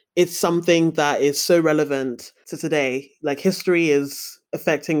it's something that is so relevant to today. Like history is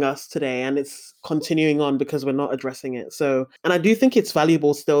affecting us today and it's continuing on because we're not addressing it. So, and I do think it's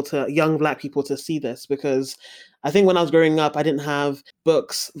valuable still to young Black people to see this because I think when I was growing up, I didn't have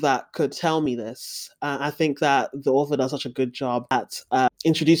books that could tell me this. I think that the author does such a good job at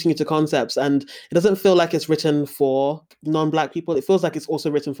introducing you to concepts, and it doesn't feel like it's written for non-Black people. It feels like it's also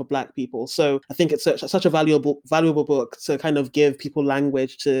written for Black people. So I think it's such a valuable book to kind of give people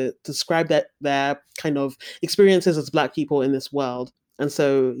language to describe their kind of experiences as Black people in this world. And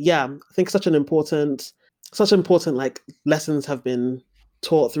so, yeah, I think such important like lessons have been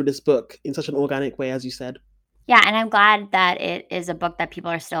taught through this book in such an organic way, as you said. Yeah, and I'm glad that it is a book that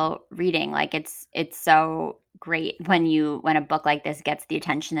people are still reading. Like it's so great when a book like this gets the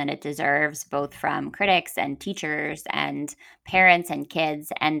attention that it deserves, both from critics and teachers and parents and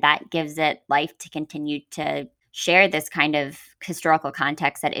kids, and that gives it life to continue to share this kind of historical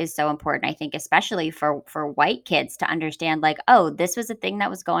context that is so important. I think especially for white kids to understand like, oh, this was a thing that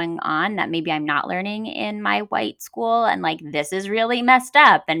was going on that maybe I'm not learning in my white school and like this is really messed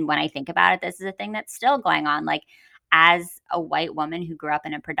up. And when I think about it, this is a thing that's still going on. Like as a white woman who grew up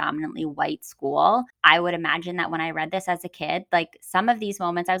in a predominantly white school, I would imagine that when I read this as a kid, like some of these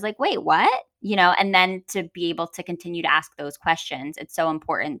moments I was like, wait, what? And then to be able to continue to ask those questions, it's so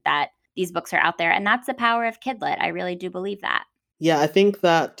important that these books are out there. And that's the power of Kidlit. I really do believe that. Yeah, I think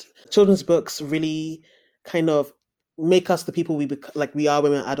that children's books really kind of make us the people like we are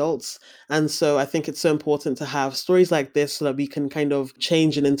when we're adults. And so I think it's so important to have stories like this so that we can kind of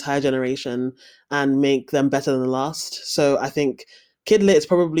change an entire generation and make them better than the last. So I think Kidlit is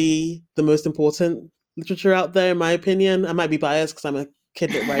probably the most important literature out there, in my opinion. I might be biased because I'm a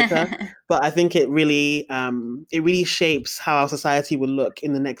Kidlit writer, but I think it really shapes how our society will look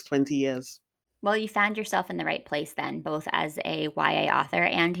in the next 20 years. Well, you found yourself in the right place then, both as a YA author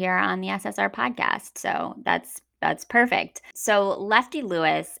and here on the SSR podcast. So that's perfect. So Lefty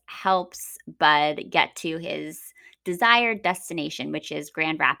Lewis helps Bud get to his desired destination, which is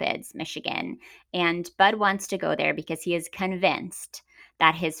Grand Rapids, Michigan. And Bud wants to go there because he is convinced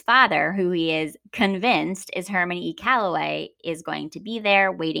that his father, who he is convinced is Herman E. Calloway, is going to be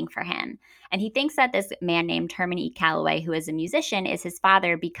there waiting for him. And he thinks that this man named Herman E. Calloway, who is a musician, is his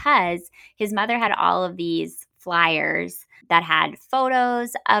father because his mother had all of these flyers that had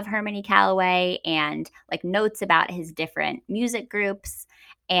photos of Herman E. Calloway and like notes about his different music groups.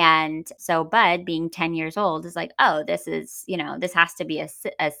 And so Bud, being 10 years old, is like, oh, this is, this has to be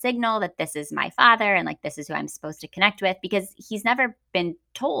a signal that this is my father and like this is who I'm supposed to connect with because he's never been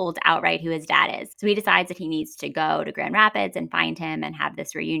told outright who his dad is. So he decides that he needs to go to Grand Rapids and find him and have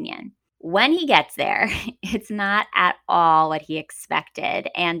this reunion. When he gets there, it's not at all what he expected.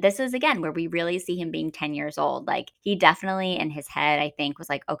 And this is again where we really see him being 10 years old. Like he definitely in his head, I think, was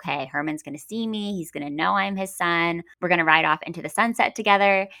like, okay, Herman's going to see me. He's going to know I'm his son. We're going to ride off into the sunset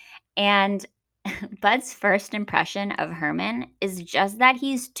together. And Bud's first impression of Herman is just that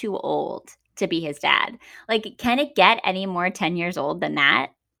he's too old to be his dad. Like, can it get any more 10 years old than that?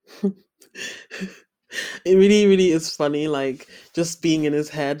 It really, really is funny, like just being in his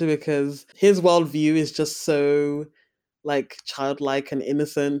head because his worldview is just so like childlike and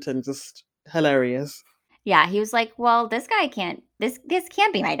innocent and just hilarious. Yeah, he was like, "Well, this guy can't this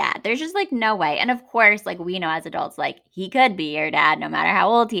can't be my dad. There's just like no way." And of course, like we know as adults, like he could be your dad no matter how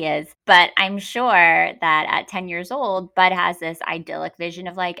old he is. But I'm sure that at 10 years old, Bud has this idyllic vision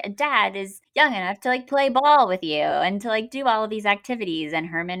of like a dad is young enough to like play ball with you and to like do all of these activities and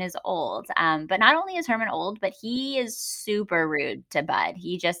Herman is old. But not only is Herman old, but he is super rude to Bud.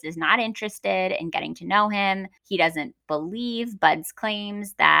 He just is not interested in getting to know him. He doesn't believe Bud's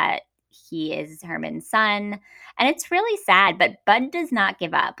claims that he is Herman's son. And it's really sad, but Bud does not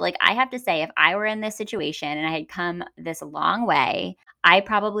give up. Like, I have to say, if I were in this situation and I had come this long way, I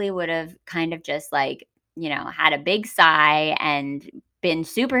probably would have kind of just like, had a big sigh and been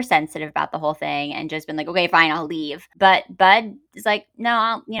super sensitive about the whole thing and just been like, okay, fine, I'll leave. But Bud is like,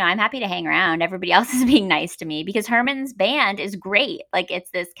 no, I'm happy to hang around. Everybody else is being nice to me because Herman's band is great. Like,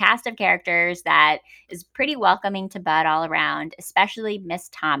 it's this cast of characters that is pretty welcoming to Bud all around, especially Miss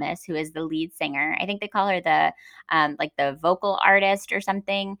Thomas, who is the lead singer. I think they call her the like the vocal artist or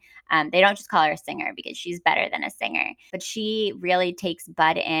something. They don't just call her a singer because she's better than a singer, but she really takes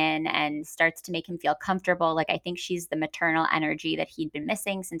Bud in and starts to make him feel comfortable. Like I think she's the maternal energy that he'd been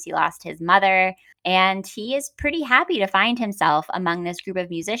missing since he lost his mother. And he is pretty happy to find himself among this group of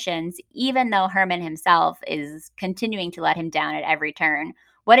musicians, even though Herman himself is continuing to let him down at every turn.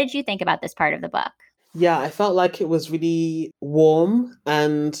 What did you think about this part of the book? Yeah, I felt like it was really warm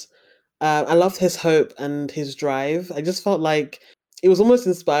and I loved his hope and his drive. I just felt like it was almost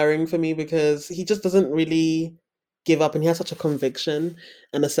inspiring for me because he just doesn't really give up and he has such a conviction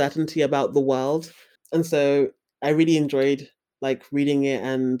and a certainty about the world. And so I really enjoyed like reading it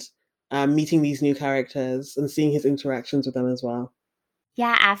and meeting these new characters and seeing his interactions with them as well.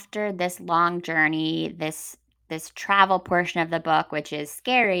 Yeah, after this long journey, this travel portion of the book, which is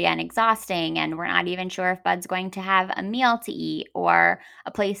scary and exhausting, and we're not even sure if Bud's going to have a meal to eat or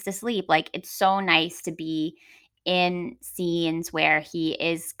a place to sleep. Like, it's so nice to be in scenes where he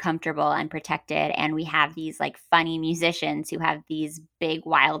is comfortable and protected, and we have these like funny musicians who have these big,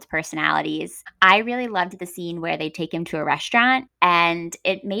 wild personalities. I really loved the scene where they take him to a restaurant, and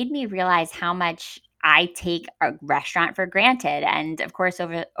it made me realize how much I take a restaurant for granted. And of course,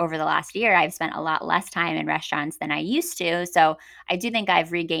 over the last year, I've spent a lot less time in restaurants than I used to. So I do think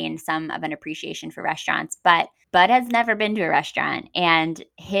I've regained some of an appreciation for restaurants. But Bud has never been to a restaurant, and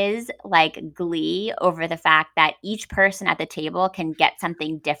his like glee over the fact that each person at the table can get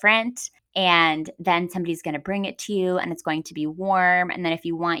something different. And then somebody's going to bring it to you and it's going to be warm. And then if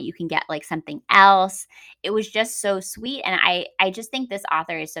you want, you can get like something else. It was just so sweet. And I just think this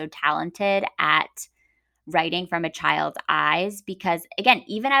author is so talented at writing from a child's eyes because again,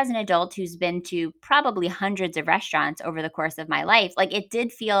 even as an adult who's been to probably hundreds of restaurants over the course of my life, like it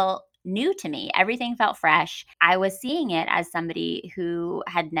did feel new to me. Everything felt fresh. I was seeing it as somebody who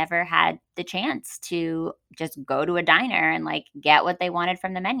had never had the chance to just go to a diner and like get what they wanted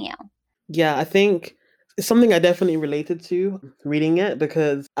from the menu. Yeah, I think it's something I definitely related to reading it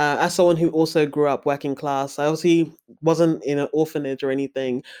because as someone who also grew up working class, I obviously wasn't in an orphanage or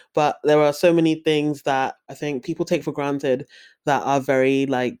anything, but there are so many things that I think people take for granted that are very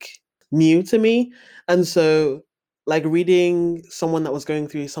like new to me. And so like reading someone that was going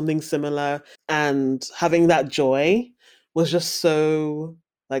through something similar and having that joy was just so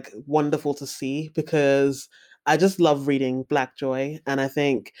like wonderful to see because I just love reading Black joy and I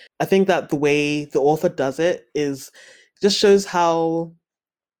think that the way the author does it is just shows how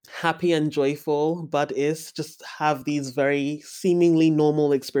happy and joyful Bud is to just have these very seemingly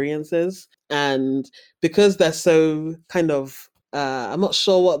normal experiences. And because they're so kind of I'm not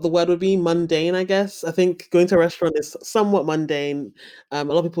sure what the word would be, mundane, I guess. I think going to a restaurant is somewhat mundane. A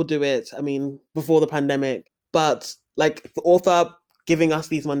lot of people do it, I mean, before the pandemic. But like the author giving us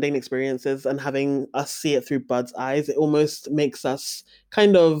these mundane experiences and having us see it through Bud's eyes, it almost makes us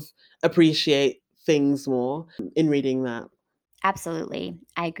kind of appreciate things more in reading that. Absolutely.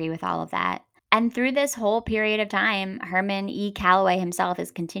 I agree with all of that. And through this whole period of time, Herman E. Calloway himself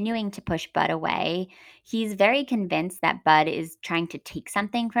is continuing to push Bud away. He's very convinced that Bud is trying to take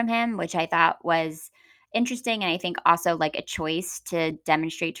something from him, which I thought was interesting, and I think also like a choice to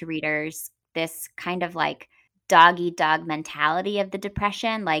demonstrate to readers this kind of like dog eat dog mentality of the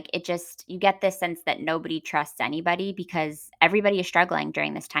depression. Like it just, you get this sense that nobody trusts anybody because everybody is struggling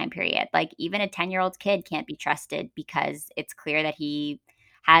during this time period. Like even a 10-year-old kid can't be trusted because it's clear that he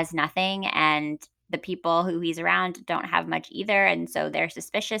has nothing, and the people who he's around don't have much either, and so they're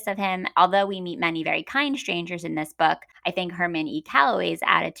suspicious of him. Although we meet many very kind strangers in this book, I think Herman E. Calloway's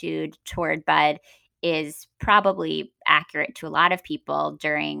attitude toward Bud is probably accurate to a lot of people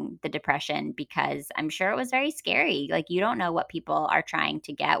during the Depression, because I'm sure it was very scary. Like, you don't know what people are trying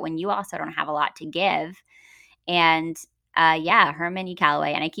to get when you also don't have a lot to give. And yeah, Herman E.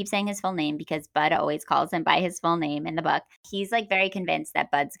 Calloway, and I keep saying his full name because Bud always calls him by his full name in the book. He's like very convinced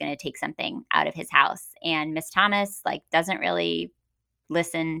that Bud's going to take something out of his house, and Miss Thomas like doesn't really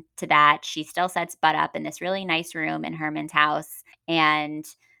listen to that. She still sets Bud up in this really nice room in Herman's house. And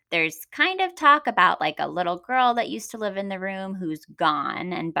there's kind of talk about like a little girl that used to live in the room who's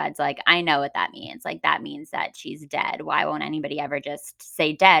gone. And Bud's like, I know what that means. Like, that means that she's dead. Why won't anybody ever just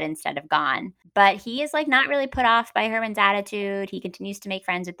say dead instead of gone? But he is like not really put off by Herman's attitude. He continues to make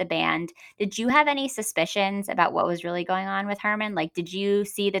friends with the band. Did you have any suspicions about what was really going on with Herman? Like, did you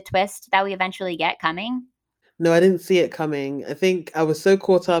see the twist that we eventually get coming? No, I didn't see it coming. I think I was so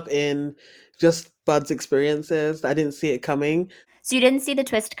caught up in just Bud's experiences that I didn't see it coming. So you didn't see the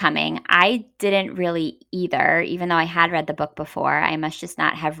twist coming. I didn't really either, even though I had read the book before. I must just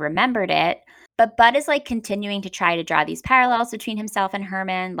not have remembered it. But Bud is like continuing to try to draw these parallels between himself and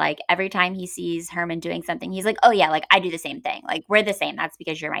Herman. Like every time he sees Herman doing something, he's like, oh, yeah, like I do the same thing. Like we're the same. That's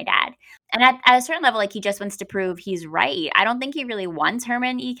because you're my dad. And at a certain level, like he just wants to prove he's right. I don't think he really wants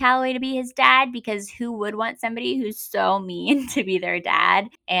Herman E. Calloway to be his dad, because who would want somebody who's so mean to be their dad?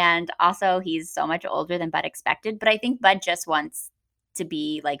 And also, he's so much older than Bud expected. But I think Bud just wants to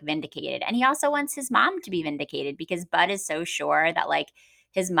be like vindicated. And he also wants his mom to be vindicated because Bud is so sure that like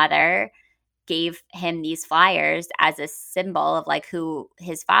his mother gave him these flyers as a symbol of like who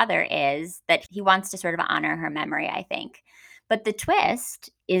his father is, that he wants to sort of honor her memory, I think. But the twist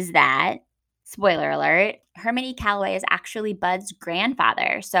is that, spoiler alert, Herman E. Calloway is actually Bud's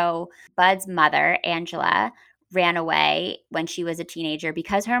grandfather. So Bud's mother, Angela, ran away when she was a teenager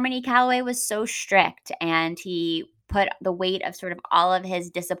because Herman E. Calloway was so strict, and he put the weight of sort of all of his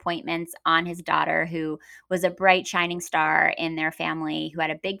disappointments on his daughter, who was a bright shining star in their family, who had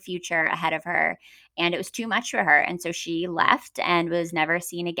a big future ahead of her, and it was too much for her, and so she left and was never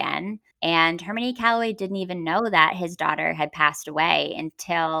seen again. And Herman E. Calloway didn't even know that his daughter had passed away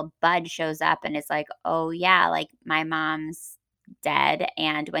until Bud shows up and is like, oh yeah, like my mom's dead.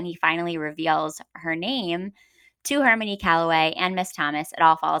 And when he finally reveals her name to Herman E. Calloway and Miss Thomas, it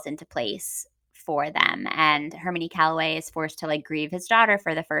all falls into place for them. And Herman E. Calloway is forced to like grieve his daughter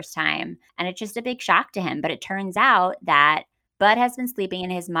for the first time. And it's just a big shock to him. But it turns out that Bud has been sleeping in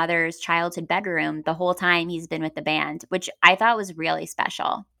his mother's childhood bedroom the whole time he's been with the band, which I thought was really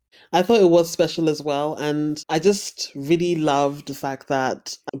special. I thought it was special as well. And I just really loved the fact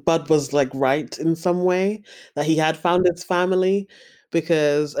that Bud was like right in some way, that he had found his family.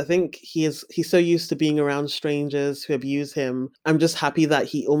 Because I think he's so used to being around strangers who abuse him. I'm just happy that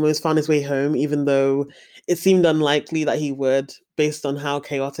he almost found his way home, even though it seemed unlikely that he would, based on how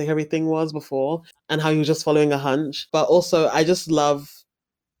chaotic everything was before and how he was just following a hunch. But also, I just love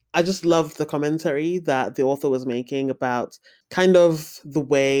the commentary that the author was making about kind of the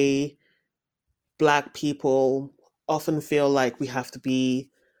way Black people often feel like we have to be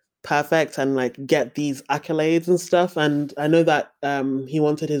perfect and like get these accolades and stuff. And I know that he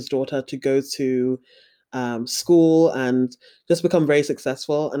wanted his daughter to go to school and just become very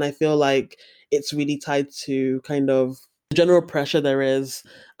successful. And I feel like it's really tied to kind of the general pressure there is.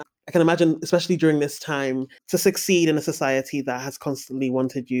 I can imagine, especially during this time, to succeed in a society that has constantly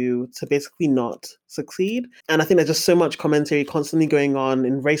wanted you to basically not succeed. And I think there's just so much commentary constantly going on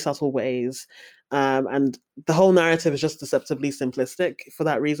in very subtle ways. And the whole narrative is just deceptively simplistic for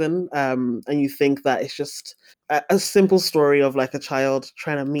that reason. And you think that it's just a simple story of like a child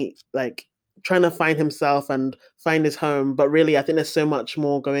trying to meet, like, trying to find himself and find his home. But really, I think there's so much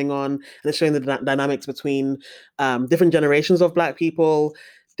more going on. And it's showing the dynamics between different generations of Black people,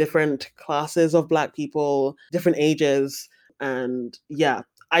 different classes of Black people, different ages. And yeah,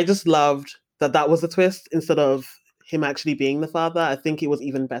 I just loved that that was the twist instead of him actually being the father. I think it was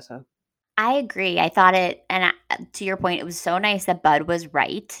even better. I agree. I thought it, and to your point, it was so nice that Bud was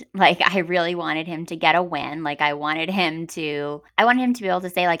right. Like, I really wanted him to get a win. Like, I wanted him to be able to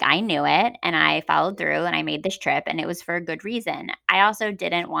say, like, I knew it and I followed through and I made this trip and it was for a good reason. I also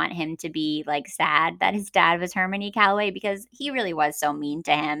didn't want him to be like sad that his dad was Herman E. Calloway because he really was so mean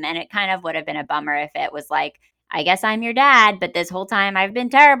to him. And it kind of would have been a bummer if it was like, I guess I'm your dad, but this whole time I've been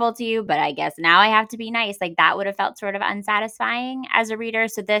terrible to you, but I guess now I have to be nice. Like that would have felt sort of unsatisfying as a reader.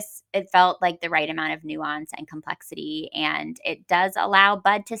 So it felt like the right amount of nuance and complexity. And it does allow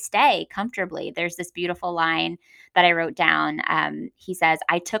Bud to stay comfortably. There's this beautiful line that I wrote down. He says,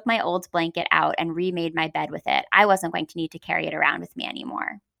 I took my old blanket out and remade my bed with it. I wasn't going to need to carry it around with me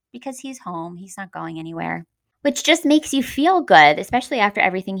anymore because he's home. He's not going anywhere, which just makes you feel good, especially after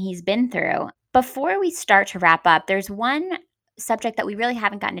everything he's been through. Before we start to wrap up, there's one subject that we really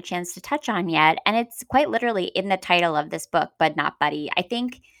haven't gotten a chance to touch on yet, and it's quite literally in the title of this book, Bud Not Buddy. I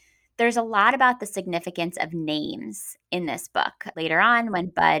think there's a lot about the significance of names in this book. Later on,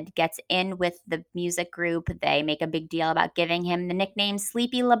 when Bud gets in with the music group, they make a big deal about giving him the nickname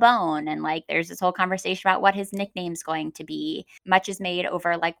Sleepy LeBone. And like, there's this whole conversation about what his nickname's going to be. Much is made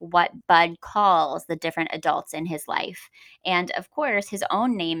over like what Bud calls the different adults in his life. And of course, his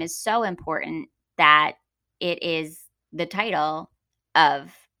own name is so important that it is the title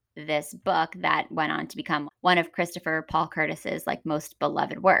of this book that went on to become one of Christopher Paul Curtis's like most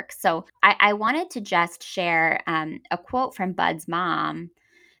beloved works. So I wanted to just share a quote from Bud's mom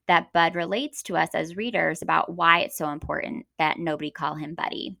that Bud relates to us as readers about why it's so important that nobody call him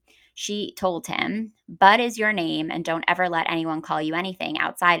Buddy. She told him, Bud is your name, and don't ever let anyone call you anything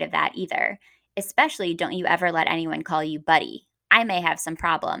outside of that either. Especially, don't you ever let anyone call you Buddy. I may have some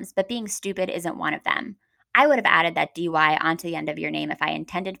problems, but being stupid isn't one of them. I would have added that DY onto the end of your name if I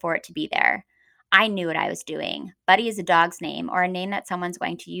intended for it to be there. I knew what I was doing. Buddy is a dog's name or a name that someone's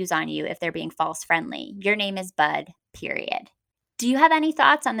going to use on you if they're being false friendly. Your name is Bud, period. Do you have any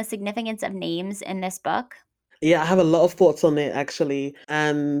thoughts on the significance of names in this book? Yeah, I have a lot of thoughts on it actually.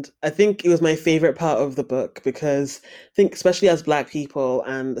 And I think it was my favorite part of the book because I think, especially as Black people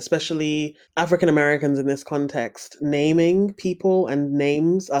and especially African Americans in this context, naming people and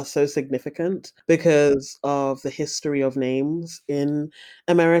names are so significant because of the history of names in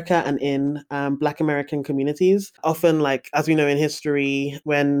America and in Black American communities. Often, like, as we know in history,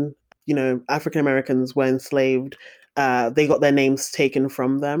 when African Americans were enslaved, they got their names taken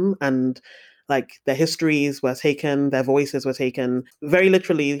from them, and like their histories were taken, their voices were taken, very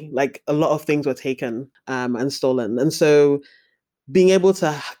literally, like a lot of things were taken and stolen. And so being able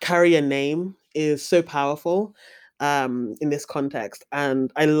to carry a name is so powerful in this context.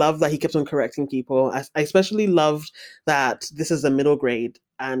 And I love that he keeps on correcting people. I especially loved that this is a middle grade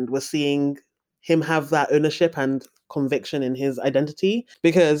and we're seeing him have that ownership and conviction in his identity.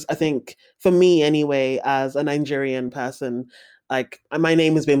 Because I think for me anyway, as a Nigerian person, like my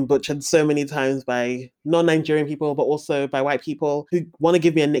name has been butchered so many times by non-Nigerian people, but also by white people who want to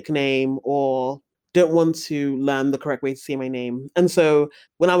give me a nickname or don't want to learn the correct way to say my name. And so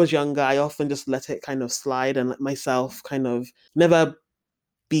when I was younger, I often just let it kind of slide and let myself kind of never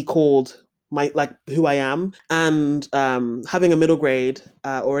be called my like who I am. And having a middle grade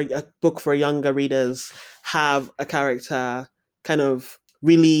or a book for younger readers have a character kind of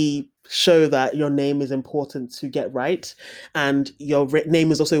really show that your name is important to get right and your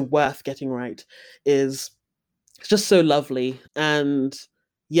name is also worth getting right is just so lovely. And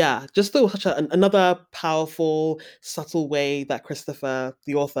yeah, just such another powerful, subtle way that Christopher,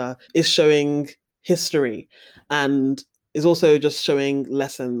 the author, is showing history and is also just showing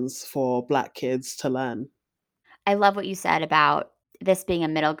lessons for Black kids to learn. I love what you said about this being a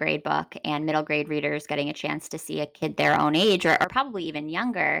middle grade book and middle grade readers getting a chance to see a kid their own age or probably even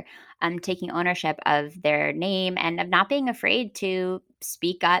younger taking ownership of their name and of not being afraid to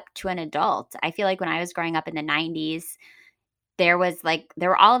speak up to an adult. I feel like when I was growing up in the 90s, there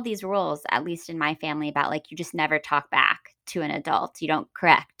were all of these rules, at least in my family, about like you just never talk back to an adult. You don't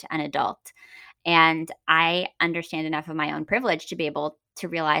correct an adult. And I understand enough of my own privilege to be able to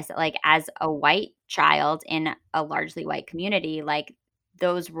realize that, like, as a white child in a largely white community, like,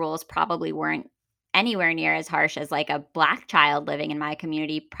 those rules probably weren't anywhere near as harsh as like a black child living in my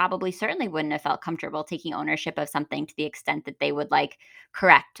community probably certainly wouldn't have felt comfortable taking ownership of something to the extent that they would like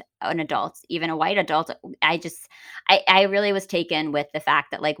correct an adult, even a white adult. I really was taken with the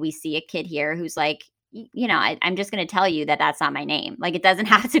fact that like we see a kid here who's like, I'm just going to tell you that that's not my name. Like, it doesn't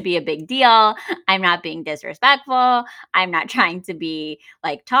have to be a big deal. I'm not being disrespectful. I'm not trying to be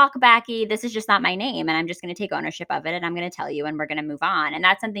like talk backy. This is just not my name. And I'm just going to take ownership of it. And I'm going to tell you, and we're going to move on. And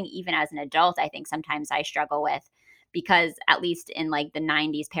that's something, even as an adult, I think sometimes I struggle with because at least in like the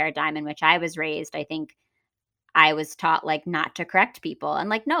 90s paradigm in which I was raised, I think I was taught like not to correct people. And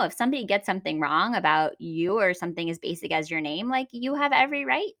like, no, if somebody gets something wrong about you or something as basic as your name, like you have every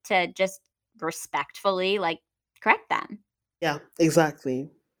right to just respectfully like correct them. Yeah, exactly.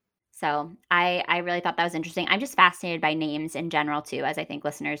 So I really thought that was interesting. I'm just fascinated by names in general too, as I think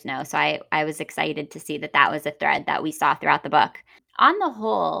listeners know. So I was excited to see that that was a thread that we saw throughout the book. On the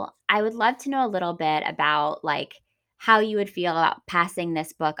whole, I would love to know a little bit about like how you would feel about passing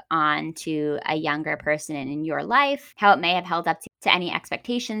this book on to a younger person in your life, how it may have held up to any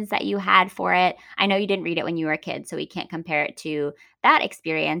expectations that you had for it. I know you didn't read it when you were a kid, so we can't compare it to that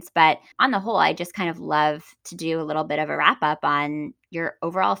experience. But on the whole, I just kind of love to do a little bit of a wrap up on your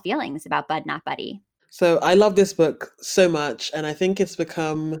overall feelings about Bud Not Buddy. So I love this book so much, and I think it's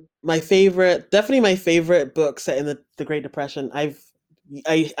become my favorite, definitely my favorite book set in the Great Depression. I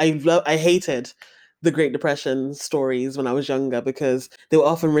hated the Great Depression stories when I was younger because they were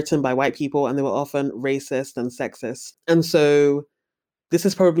often written by white people and they were often racist and sexist. And so this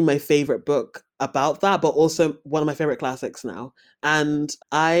is probably my favorite book about that, but also one of my favorite classics now. And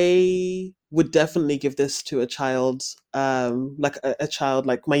I would definitely give this to a child, like a child,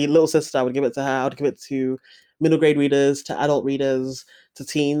 like my little sister. I would give it to her. I would give it to middle grade readers, to adult readers, to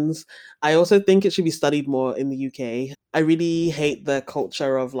teens. I also think it should be studied more in the UK. I really hate the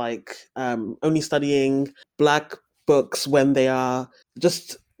culture of like only studying Black books when they are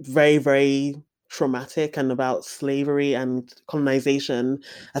just very, very traumatic and about slavery and colonization.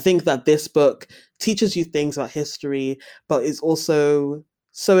 I think that this book teaches you things about history, but is also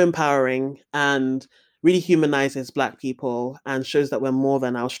so empowering and really humanizes Black people and shows that we're more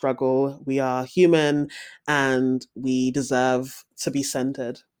than our struggle. We are human and we deserve to be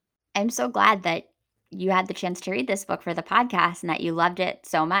centered. I'm so glad that you had the chance to read this book for the podcast and that you loved it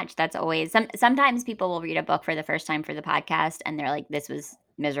so much. That's always sometimes people will read a book for the first time for the podcast and they're like, this was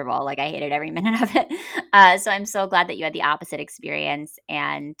miserable. Like I hated every minute of it. So I'm so glad that you had the opposite experience.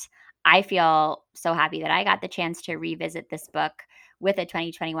 And I feel so happy that I got the chance to revisit this book with a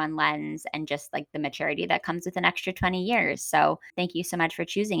 2021 lens and just like the maturity that comes with an extra 20 years. So thank you so much for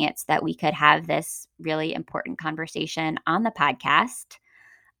choosing it so that we could have this really important conversation on the podcast.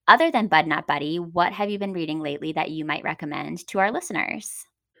 Other than Bud Not Buddy, what have you been reading lately that you might recommend to our listeners?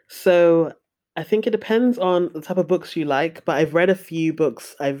 So I think it depends on the type of books you like, but I've read a few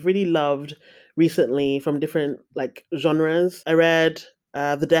books I've really loved recently from different like genres. I read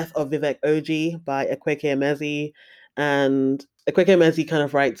The Death of Vivek Oji by Àbíké-Íyímídé, and Àbíké-Íyímídé kind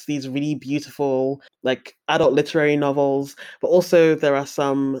of writes these really beautiful like adult literary novels, but also there are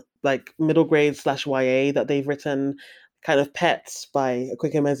some like middle grade slash YA that they've written. Kind of Pets by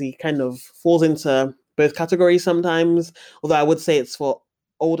Àbíké-Íyímídé kind of falls into both categories sometimes, although I would say it's for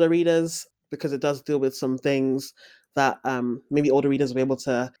older readers because it does deal with some things that maybe older readers will be able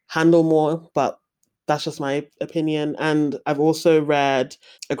to handle more, but that's just my opinion. And I've also read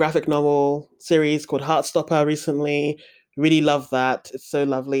a graphic novel series called Heartstopper recently. Really love that. It's so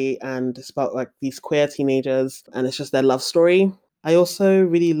lovely and it's about like these queer teenagers and it's just their love story. I also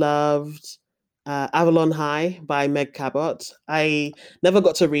really loved Avalon High by Meg Cabot. I never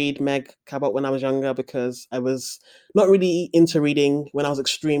got to read Meg Cabot when I was younger because I was not really into reading when I was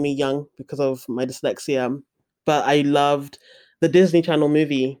extremely young because of my dyslexia. But I loved the Disney Channel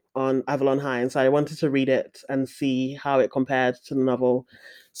movie on Avalon High, and so I wanted to read it and see how it compared to the novel.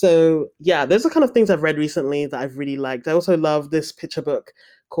 So yeah, those are kind of things I've read recently that I've really liked. I also love this picture book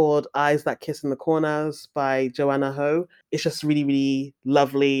called Eyes That Kiss in the Corners by Joanna Ho. It's just really, really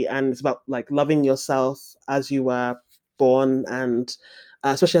lovely, and it's about like loving yourself as you were born, and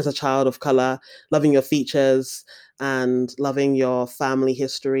especially as a child of color, loving your features and loving your family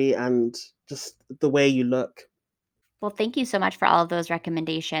history and just the way you look. Well, thank you so much for all of those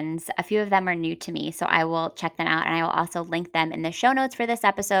recommendations. A few of them are new to me, so I will check them out and I will also link them in the show notes for this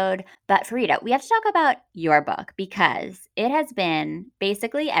episode. But Farida, we have to talk about your book because it has been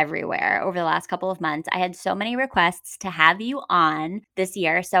basically everywhere over the last couple of months. I had so many requests to have you on this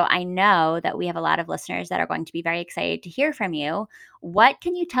year, so I know that we have a lot of listeners that are going to be very excited to hear from you. What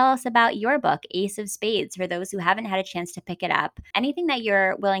can you tell us about your book, Ace of Spades, for those who haven't had a chance to pick it up? Anything that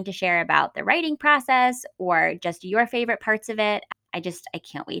you're willing to share about the writing process or just your favorite parts of it? I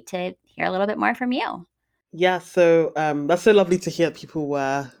can't wait to hear a little bit more from you. Yeah, so that's so lovely to hear people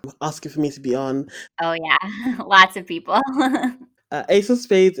were asking for me to be on. Oh, yeah. Lots of people. Ace of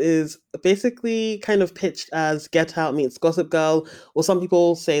Spades is basically kind of pitched as Get Out meets Gossip Girl, or some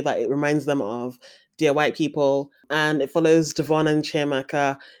people say that it reminds them of Dear White People. And it follows Devon and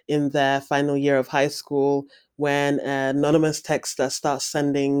Chiamaka in their final year of high school when an anonymous texter starts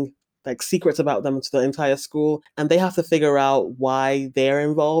sending like secrets about them to the entire school, and they have to figure out why they're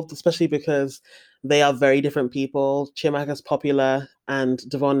involved, especially because they are very different people. Chiamaka's popular and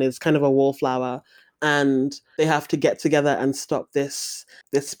Devon is kind of a wallflower, and they have to get together and stop this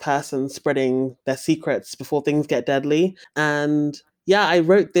person spreading their secrets before things get deadly. And yeah, I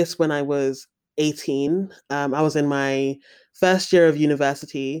wrote this when I was 18. I was in my first year of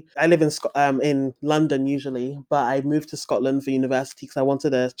university. I live in London usually, but I moved to Scotland for university because I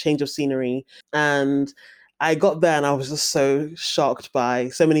wanted a change of scenery. And I got there and I was just so shocked by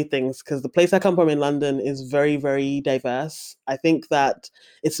so many things because the place I come from in London is very, very diverse. I think that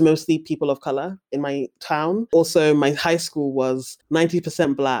it's mostly people of color in my town. Also, my high school was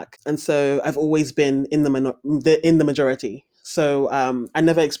 90% Black. And so I've always been in the majority. So I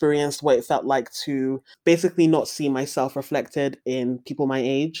never experienced what it felt like to basically not see myself reflected in people my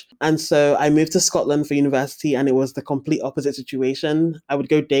age. And so I moved to Scotland for university, and it was the complete opposite situation. I would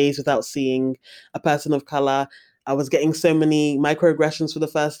go days without seeing a person of color. I was getting so many microaggressions for the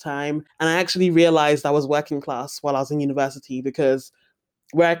first time. And I actually realized I was working class while I was in university because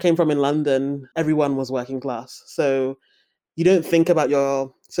where I came from in London, everyone was working class. So you don't think about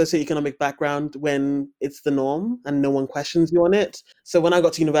your socioeconomic background when it's the norm and no one questions you on it. So when I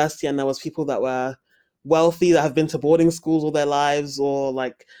got to university and there was people that were wealthy that have been to boarding schools all their lives or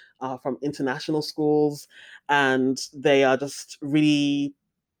like from international schools, and they are just really,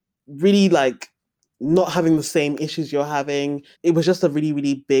 really like not having the same issues you're having. It was just a really,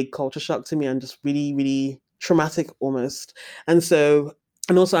 really big culture shock to me and just really, really traumatic almost. And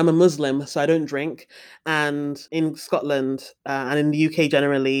also, I'm a Muslim, so I don't drink. And in Scotland and in the UK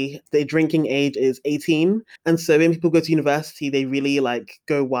generally, the drinking age is 18. And so when people go to university, they really like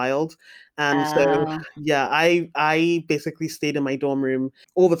go wild. And so, Oh. yeah, I basically stayed in my dorm room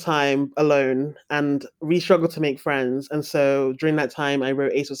all the time alone and really struggled to make friends. And so during that time, I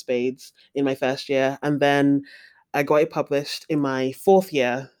wrote Ace of Spades in my first year. And then I got it published in my fourth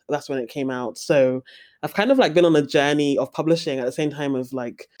year. That's when it came out. So I've kind of like been on a journey of publishing at the same time of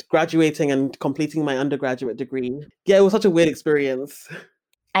like graduating and completing my undergraduate degree. Yeah, it was such a weird experience.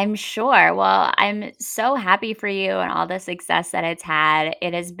 I'm sure. Well, I'm so happy for you and all the success that it's had.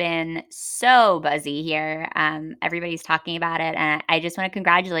 It has been so buzzy here. Everybody's talking about it. And I just want to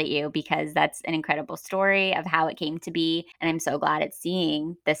congratulate you because that's an incredible story of how it came to be. And I'm so glad it's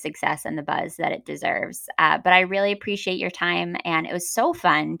seeing the success and the buzz that it deserves. But I really appreciate your time. And it was so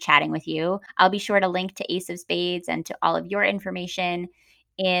fun chatting with you. I'll be sure to link to Ace of Spades and to all of your information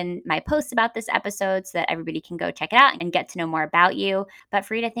in my posts about this episode so that everybody can go check it out and get to know more about you. But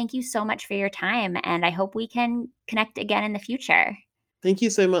Faridah, thank you so much for your time, and I hope we can connect again in the future. Thank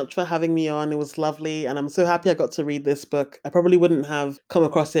you so much for having me on. It was lovely. And I'm so happy I got to read this book. I probably wouldn't have come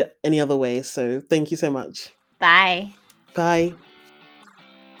across it any other way. So thank you so much. Bye. Bye.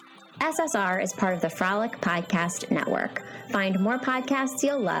 SSR is part of the Frolic Podcast Network. Find more podcasts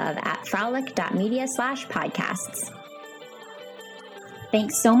you'll love at frolic.media/podcasts.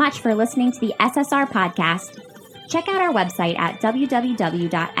 Thanks so much for listening to the SSR Podcast. Check out our website at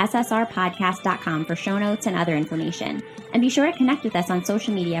www.ssrpodcast.com for show notes and other information. And be sure to connect with us on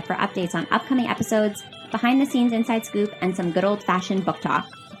social media for updates on upcoming episodes, behind-the-scenes inside scoop, and some good old-fashioned book talk.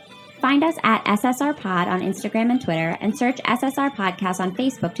 Find us at SSR Pod on Instagram and Twitter, and search SSR Podcast on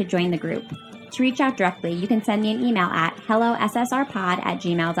Facebook to join the group. To reach out directly, you can send me an email at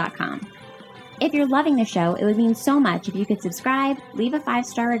hellossrpod@gmail.com. If you're loving the show, it would mean so much if you could subscribe, leave a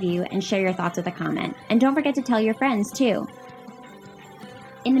 5-star review, and share your thoughts with a comment. And don't forget to tell your friends, too.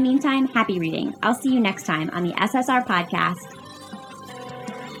 In the meantime, happy reading. I'll see you next time on the SSR Podcast.